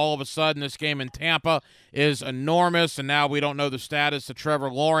row. All of a sudden, this game in Tampa is enormous, and now we don't know the status of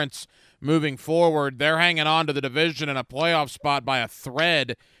Trevor Lawrence moving forward. They're hanging on to the division in a playoff spot by a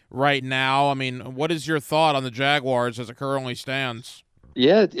thread right now. I mean, what is your thought on the Jaguars as it currently stands?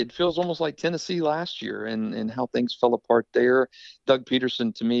 Yeah, it feels almost like Tennessee last year and how things fell apart there. Doug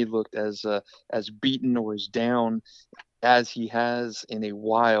Peterson, to me, looked as beaten or as down as he has in a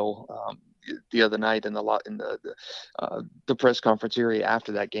while. The other night in the press conference area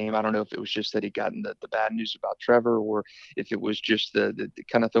after that game, I don't know if it was just that he'd gotten the bad news about Trevor, or if it was just the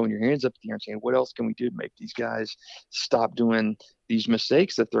kind of throwing your hands up in the air and saying, what else can we do to make these guys stop doing these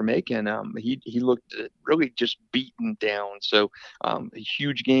mistakes that they're making? He looked really just beaten down. So a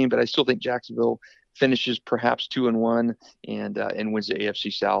huge game, but I still think Jacksonville finishes perhaps 2-1 and wins the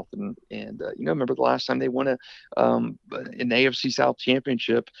AFC South. And remember the last time they won an AFC South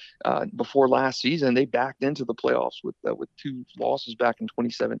championship before last season, they backed into the playoffs with 2 losses back in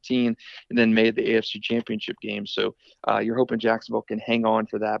 2017 and then made the AFC championship game. So you're hoping Jacksonville can hang on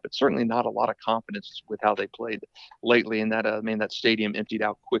for that, but certainly not a lot of confidence with how they played lately. And that stadium emptied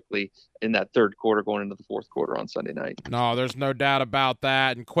out quickly in that third quarter going into the fourth quarter on Sunday night. No, there's no doubt about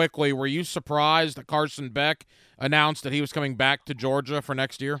that. And quickly, were you surprised that Carson Beck announced that he was coming back to Georgia for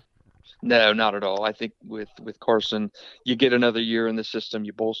next year? No, not at all. I think with Carson, you get another year in the system,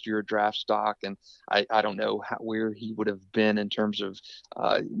 you bolster your draft stock, and I don't know where he would have been in terms of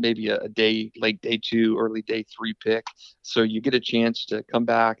maybe a late day 2, early day 3 pick. So you get a chance to come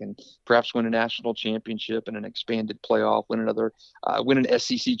back and perhaps win a national championship and an expanded playoff, win an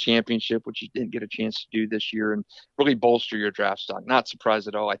SEC championship, which you didn't get a chance to do this year, and really bolster your draft stock. Not surprised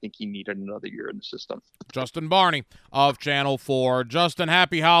at all. I think he needed another year in the system. Justin Barney of Channel 4. Justin,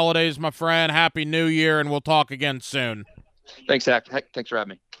 happy holidays, my friend. Happy New Year, and we'll talk again soon. Thanks, Zach. Thanks for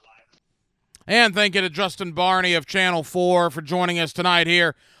having me. And thank you to Justin Barney of Channel 4 for joining us tonight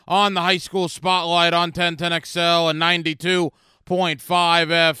here on the High School Spotlight on 1010XL and 92.5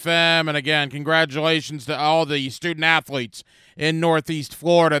 FM. And again, congratulations to all the student athletes in Northeast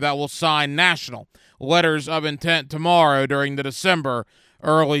Florida that will sign national letters of intent tomorrow during the December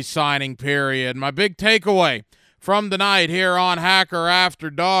early signing period. My big takeaway from the night here on Hacker After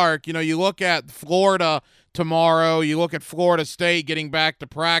Dark, you look at Florida tomorrow, you look at Florida State getting back to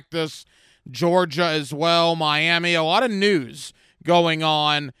practice, Georgia as well, Miami, a lot of news going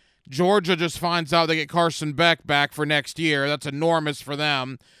on. Georgia just finds out they get Carson Beck back for next year. That's enormous for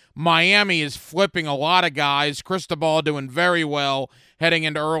them. Miami is flipping a lot of guys. Cristobal doing very well heading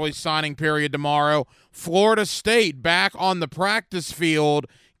into early signing period tomorrow. Florida State back on the practice field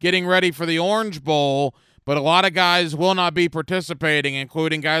getting ready for the Orange Bowl, but a lot of guys will not be participating,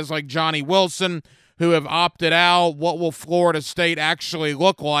 including guys like Johnny Wilson, who have opted out. What will Florida State actually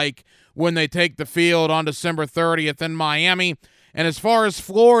look like when they take the field on December 30th in Miami? And as far as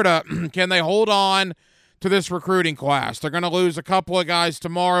Florida, can they hold on to this recruiting class? They're going to lose a couple of guys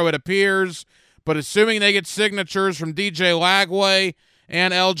tomorrow, it appears, but assuming they get signatures from DJ Lagway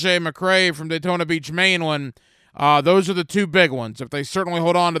and LJ McCray from Daytona Beach Mainland, those are the 2 big ones. If they certainly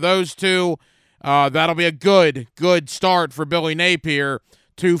hold on to those 2, that'll be a good start for Billy Napier.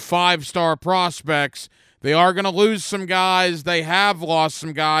 2 5-star prospects. They are going to lose some guys. They have lost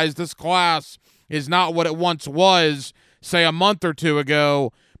some guys. This class is not what it once was, say, a month or 2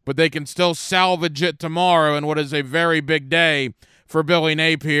 ago, but they can still salvage it tomorrow in what is a very big day for Billy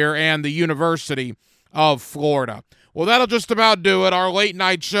Napier and the University of Florida. Well, that'll just about do it. Our late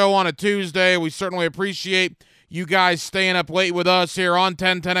night show on a Tuesday. We certainly appreciate you guys staying up late with us here on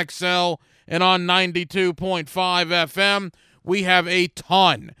 1010XL and on 92.5 FM. We have a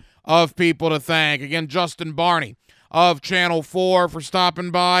ton of people to thank. Again, Justin Barney of Channel 4 for stopping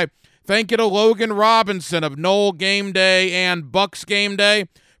by. Thank you to Logan Robinson of Knoll Game Day and Bucks Game Day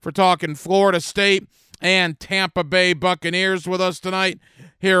for talking Florida State and Tampa Bay Buccaneers with us tonight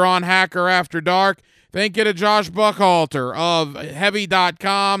here on Hacker After Dark. Thank you to Josh Buckhalter of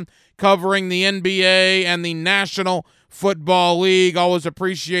Heavy.com, covering the NBA and the National Football League. Always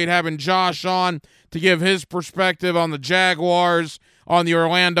appreciate having Josh on to give his perspective on the Jaguars, on the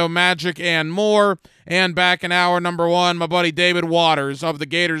Orlando Magic, and more. And back in hour number 1, my buddy David Waters of the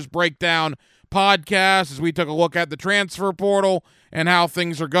Gators Breakdown podcast, as we took a look at the transfer portal and how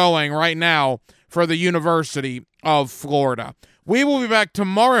things are going right now for the University of Florida. We will be back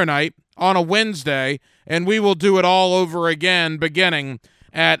tomorrow night on a Wednesday, and we will do it all over again beginning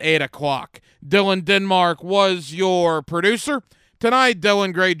at 8 o'clock. Dylan Denmark was your producer tonight.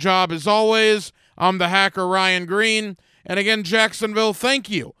 Dylan, great job as always. I'm the hacker Ryan Green. And again, Jacksonville, thank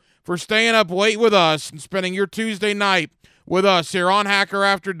you for staying up late with us and spending your Tuesday night with us here on Hacker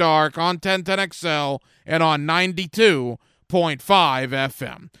After Dark, on 1010XL, and on 92.5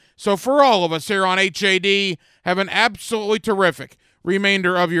 FM. So for all of us here on HAD, have an absolutely terrific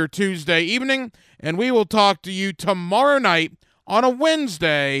remainder of your Tuesday evening, and we will talk to you tomorrow night on a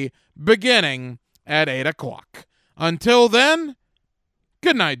Wednesday beginning at 8 o'clock. Until then,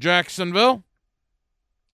 good night, Jacksonville.